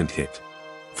an instant hit.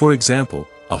 For example,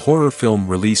 a horror film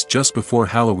released just before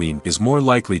Halloween is more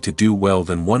likely to do well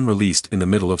than one released in the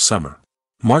middle of summer.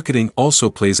 Marketing also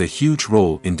plays a huge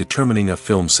role in determining a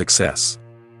film's success.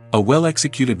 A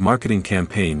well-executed marketing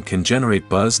campaign can generate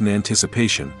buzz and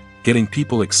anticipation, getting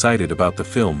people excited about the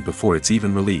film before it's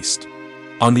even released.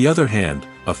 On the other hand,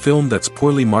 a film that's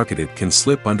poorly marketed can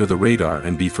slip under the radar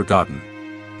and be forgotten.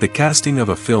 The casting of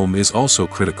a film is also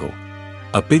critical.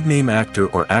 A big-name actor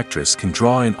or actress can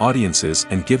draw in audiences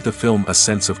and give the film a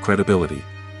sense of credibility.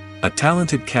 A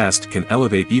talented cast can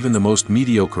elevate even the most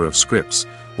mediocre of scripts,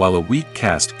 while a weak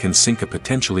cast can sink a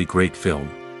potentially great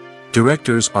film.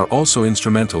 Directors are also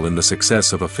instrumental in the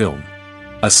success of a film.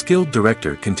 A skilled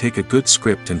director can take a good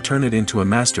script and turn it into a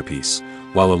masterpiece,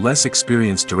 while a less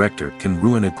experienced director can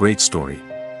ruin a great story.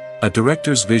 A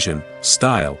director's vision,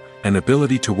 style, and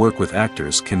ability to work with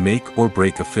actors can make or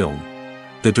break a film.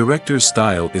 The director's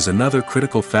style is another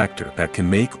critical factor that can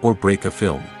make or break a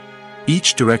film.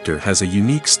 Each director has a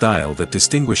unique style that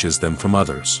distinguishes them from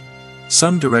others.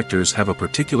 Some directors have a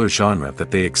particular genre that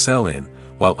they excel in,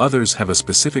 while others have a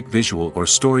specific visual or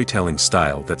storytelling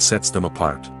style that sets them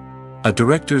apart. A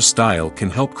director's style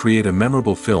can help create a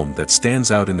memorable film that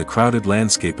stands out in the crowded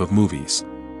landscape of movies.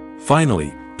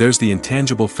 Finally, there's the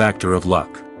intangible factor of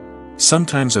luck.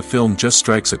 Sometimes a film just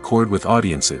strikes a chord with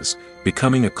audiences,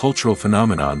 becoming a cultural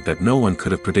phenomenon that no one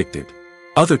could have predicted.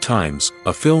 Other times,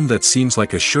 a film that seems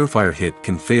like a surefire hit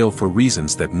can fail for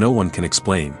reasons that no one can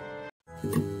explain.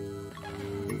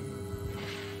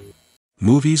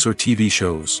 Movies or TV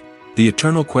shows? The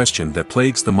eternal question that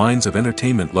plagues the minds of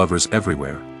entertainment lovers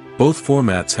everywhere. Both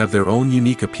formats have their own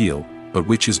unique appeal, but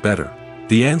which is better?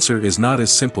 The answer is not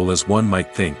as simple as one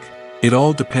might think. It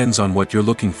all depends on what you're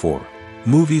looking for.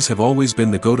 Movies have always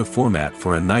been the go-to format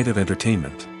for a night of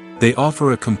entertainment. They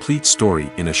offer a complete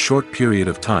story in a short period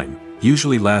of time,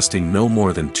 usually lasting no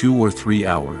more than 2 or 3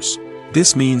 hours.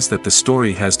 This means that the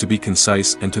story has to be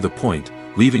concise and to the point,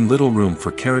 leaving little room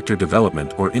for character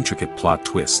development or intricate plot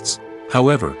twists.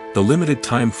 However, the limited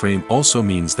time frame also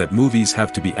means that movies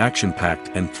have to be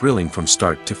action-packed and thrilling from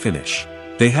start to finish.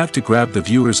 They have to grab the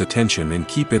viewer's attention and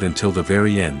keep it until the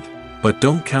very end. But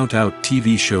don't count out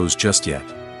TV shows just yet.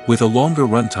 With a longer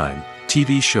runtime,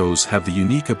 TV shows have the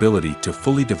unique ability to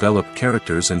fully develop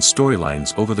characters and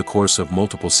storylines over the course of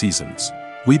multiple seasons.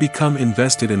 We become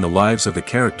invested in the lives of the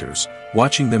characters,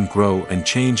 watching them grow and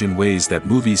change in ways that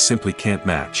movies simply can't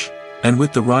match. And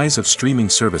with the rise of streaming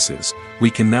services,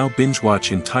 we can now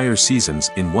binge-watch entire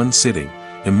seasons in one sitting,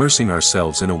 immersing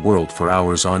ourselves in a world for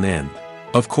hours on end.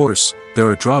 Of course, there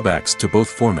are drawbacks to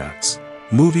both formats.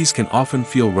 Movies can often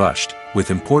feel rushed,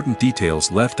 with important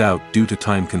details left out due to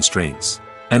time constraints.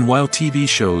 And while TV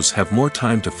shows have more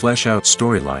time to flesh out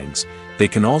storylines, they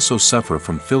can also suffer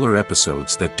from filler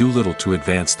episodes that do little to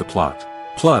advance the plot.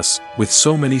 Plus, with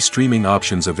so many streaming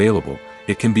options available,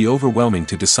 it can be overwhelming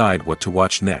to decide what to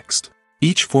watch next.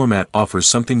 Each format offers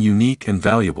something unique and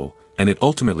valuable, and it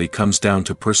ultimately comes down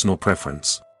to personal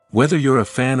preference. Whether you're a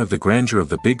fan of the grandeur of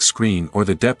the big screen or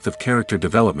the depth of character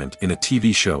development in a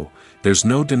TV show, there's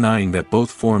no denying that both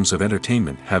forms of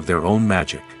entertainment have their own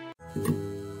magic.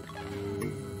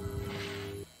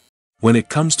 When it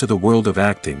comes to the world of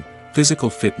acting, physical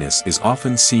fitness is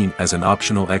often seen as an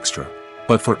optional extra.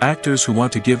 But for actors who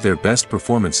want to give their best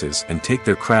performances and take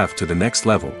their craft to the next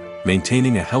level,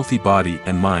 maintaining a healthy body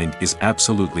and mind is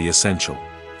absolutely essential.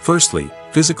 Firstly,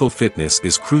 physical fitness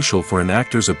is crucial for an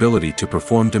actor's ability to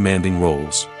perform demanding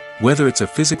roles. Whether it's a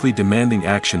physically demanding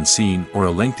action scene or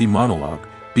a lengthy monologue,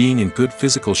 being in good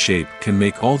physical shape can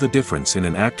make all the difference in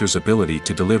an actor's ability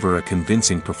to deliver a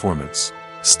convincing performance.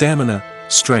 Stamina,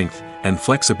 strength, and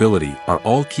flexibility are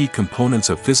all key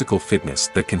components of physical fitness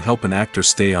that can help an actor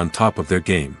stay on top of their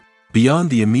game.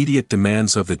 Beyond the immediate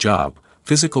demands of the job,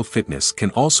 physical fitness can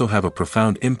also have a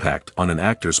profound impact on an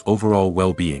actor's overall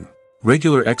well-being.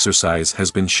 Regular exercise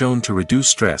has been shown to reduce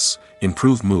stress,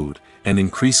 improve mood, and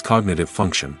increase cognitive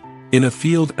function. In a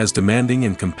field as demanding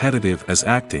and competitive as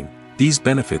acting, these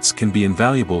benefits can be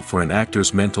invaluable for an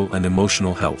actor's mental and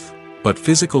emotional health. But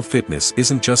physical fitness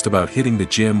isn't just about hitting the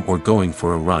gym or going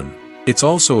for a run. It's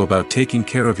also about taking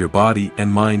care of your body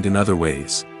and mind in other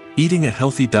ways. Eating a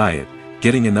healthy diet,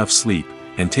 getting enough sleep,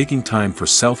 and taking time for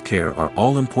self-care are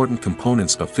all important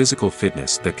components of physical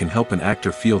fitness that can help an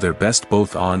actor feel their best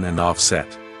both on and off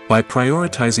set. By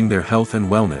prioritizing their health and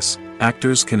wellness,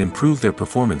 actors can improve their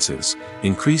performances,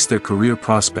 increase their career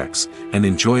prospects, and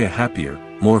enjoy a happier,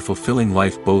 more fulfilling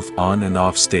life both on and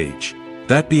off stage.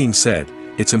 That being said,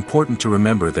 it's important to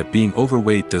remember that being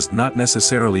overweight does not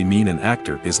necessarily mean an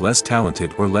actor is less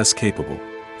talented or less capable.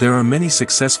 There are many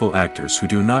successful actors who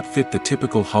do not fit the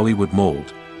typical Hollywood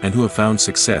mold, and who have found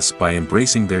success by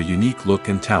embracing their unique look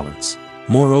and talents.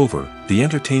 Moreover, the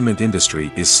entertainment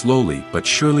industry is slowly but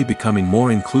surely becoming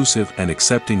more inclusive and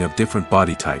accepting of different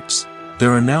body types.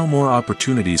 There are now more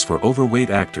opportunities for overweight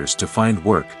actors to find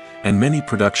work, and many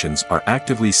productions are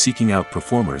actively seeking out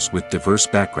performers with diverse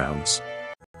backgrounds.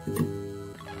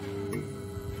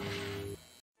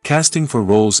 Casting for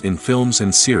roles in films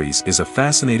and series is a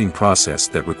fascinating process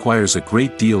that requires a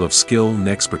great deal of skill and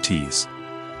expertise.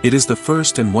 It is the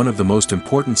first and one of the most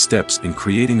important steps in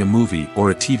creating a movie or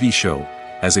a TV show,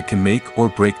 as it can make or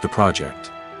break the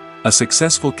project. A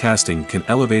successful casting can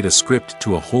elevate a script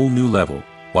to a whole new level,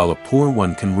 while a poor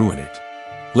one can ruin it.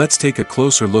 Let's take a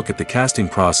closer look at the casting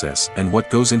process and what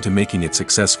goes into making it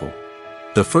successful.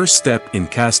 The first step in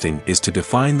casting is to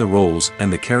define the roles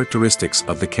and the characteristics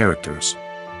of the characters.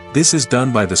 This is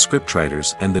done by the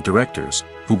scriptwriters and the directors,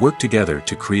 who work together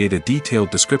to create a detailed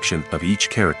description of each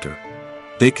character.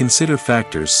 They consider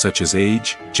factors such as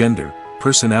age, gender,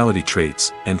 personality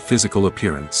traits, and physical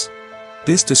appearance.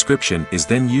 This description is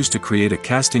then used to create a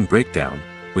casting breakdown,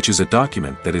 which is a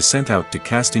document that is sent out to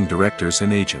casting directors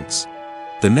and agents.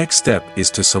 The next step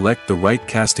is to select the right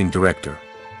casting director.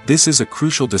 This is a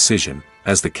crucial decision,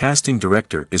 as the casting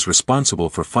director is responsible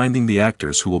for finding the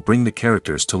actors who will bring the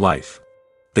characters to life.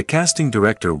 The casting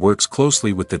director works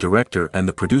closely with the director and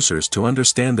the producers to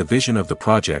understand the vision of the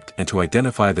project and to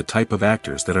identify the type of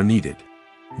actors that are needed.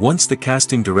 Once the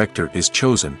casting director is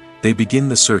chosen, they begin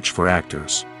the search for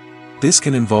actors. This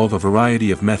can involve a variety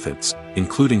of methods,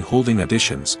 including holding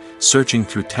auditions, searching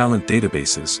through talent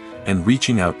databases, and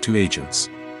reaching out to agents.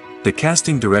 The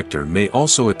casting director may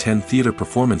also attend theater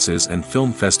performances and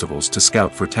film festivals to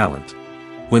scout for talent.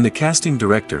 When the casting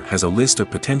director has a list of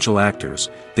potential actors,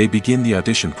 they begin the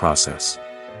audition process.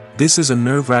 This is a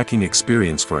nerve-wracking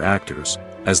experience for actors,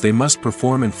 as they must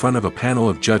perform in front of a panel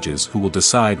of judges who will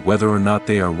decide whether or not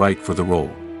they are right for the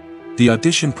role. The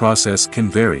audition process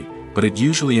can vary, but it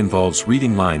usually involves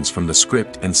reading lines from the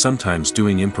script and sometimes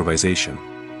doing improvisation.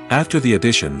 After the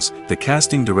auditions, the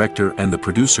casting director and the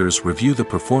producers review the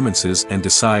performances and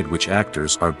decide which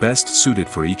actors are best suited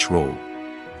for each role.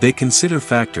 They consider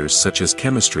factors such as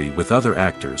chemistry with other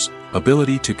actors,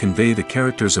 ability to convey the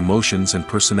character's emotions and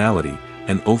personality,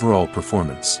 and overall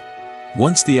performance.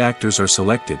 Once the actors are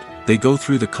selected, they go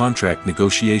through the contract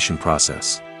negotiation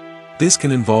process. This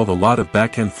can involve a lot of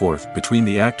back and forth between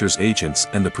the actors' agents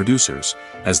and the producers,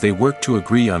 as they work to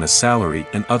agree on a salary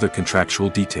and other contractual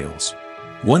details.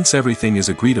 Once everything is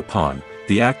agreed upon,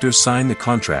 the actors sign the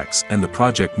contracts and the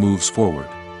project moves forward.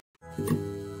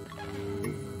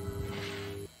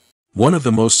 One of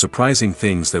the most surprising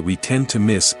things that we tend to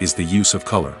miss is the use of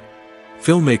color.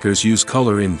 Filmmakers use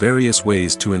color in various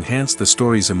ways to enhance the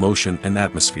story's emotion and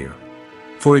atmosphere.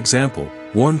 For example,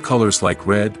 warm colors like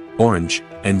red, orange,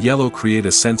 and yellow create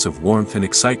a sense of warmth and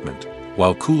excitement,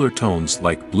 while cooler tones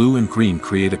like blue and green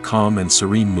create a calm and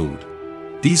serene mood.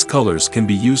 These colors can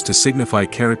be used to signify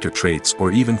character traits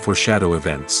or even foreshadow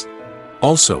events.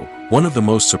 Also, one of the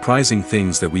most surprising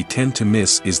things that we tend to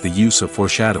miss is the use of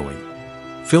foreshadowing.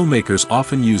 Filmmakers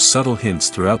often use subtle hints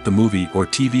throughout the movie or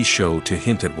TV show to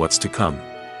hint at what's to come.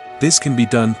 This can be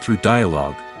done through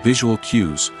dialogue, visual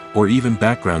cues, or even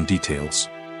background details.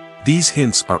 These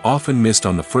hints are often missed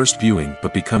on the first viewing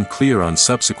but become clear on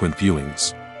subsequent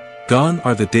viewings. Gone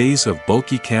are the days of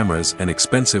bulky cameras and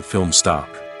expensive film stock.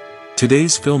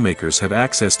 Today's filmmakers have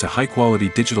access to high-quality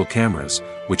digital cameras,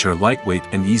 which are lightweight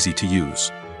and easy to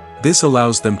use. This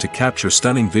allows them to capture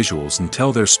stunning visuals and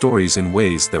tell their stories in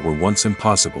ways that were once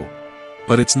impossible.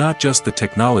 But it's not just the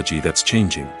technology that's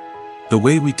changing. The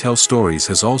way we tell stories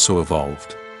has also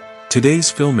evolved.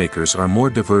 Today's filmmakers are more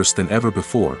diverse than ever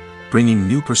before, bringing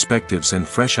new perspectives and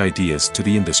fresh ideas to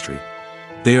the industry.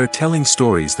 They are telling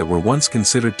stories that were once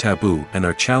considered taboo and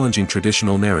are challenging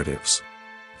traditional narratives.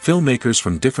 Filmmakers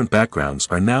from different backgrounds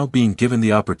are now being given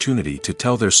the opportunity to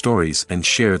tell their stories and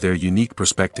share their unique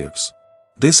perspectives.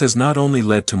 This has not only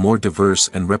led to more diverse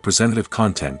and representative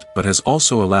content but has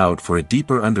also allowed for a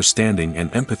deeper understanding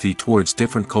and empathy towards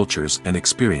different cultures and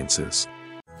experiences.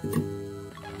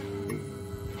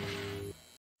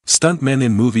 Stuntmen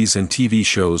in movies and TV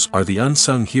shows are the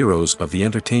unsung heroes of the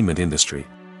entertainment industry.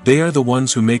 They are the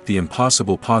ones who make the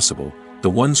impossible possible, the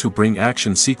ones who bring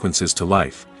action sequences to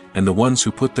life, and the ones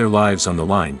who put their lives on the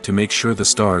line to make sure the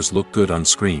stars look good on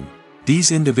screen.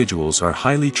 These individuals are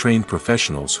highly trained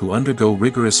professionals who undergo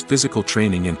rigorous physical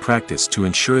training and practice to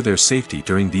ensure their safety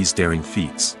during these daring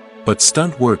feats. But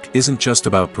stunt work isn't just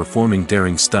about performing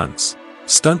daring stunts.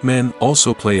 Stuntmen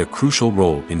also play a crucial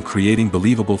role in creating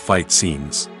believable fight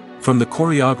scenes. From the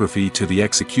choreography to the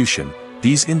execution,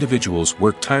 these individuals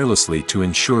work tirelessly to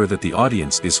ensure that the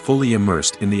audience is fully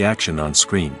immersed in the action on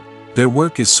screen. Their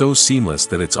work is so seamless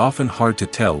that it's often hard to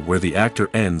tell where the actor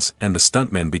ends and the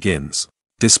stuntman begins.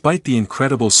 Despite the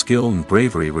incredible skill and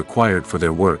bravery required for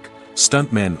their work,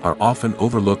 stuntmen are often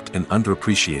overlooked and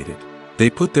underappreciated. They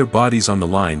put their bodies on the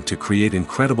line to create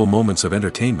incredible moments of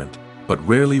entertainment, but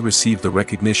rarely receive the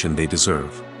recognition they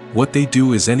deserve. What they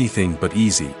do is anything but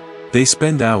easy. They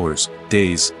spend hours,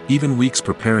 days, even weeks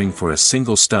preparing for a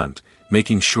single stunt,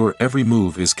 making sure every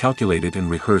move is calculated and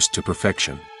rehearsed to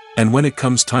perfection. And when it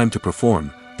comes time to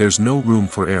perform, there's no room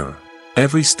for error.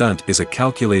 Every stunt is a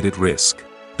calculated risk.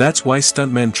 That's why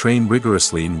stuntmen train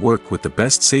rigorously and work with the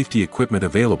best safety equipment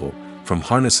available, from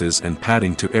harnesses and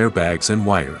padding to airbags and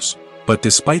wires. But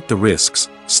despite the risks,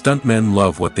 stuntmen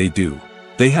love what they do.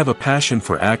 They have a passion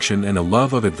for action and a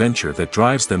love of adventure that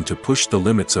drives them to push the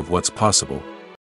limits of what's possible,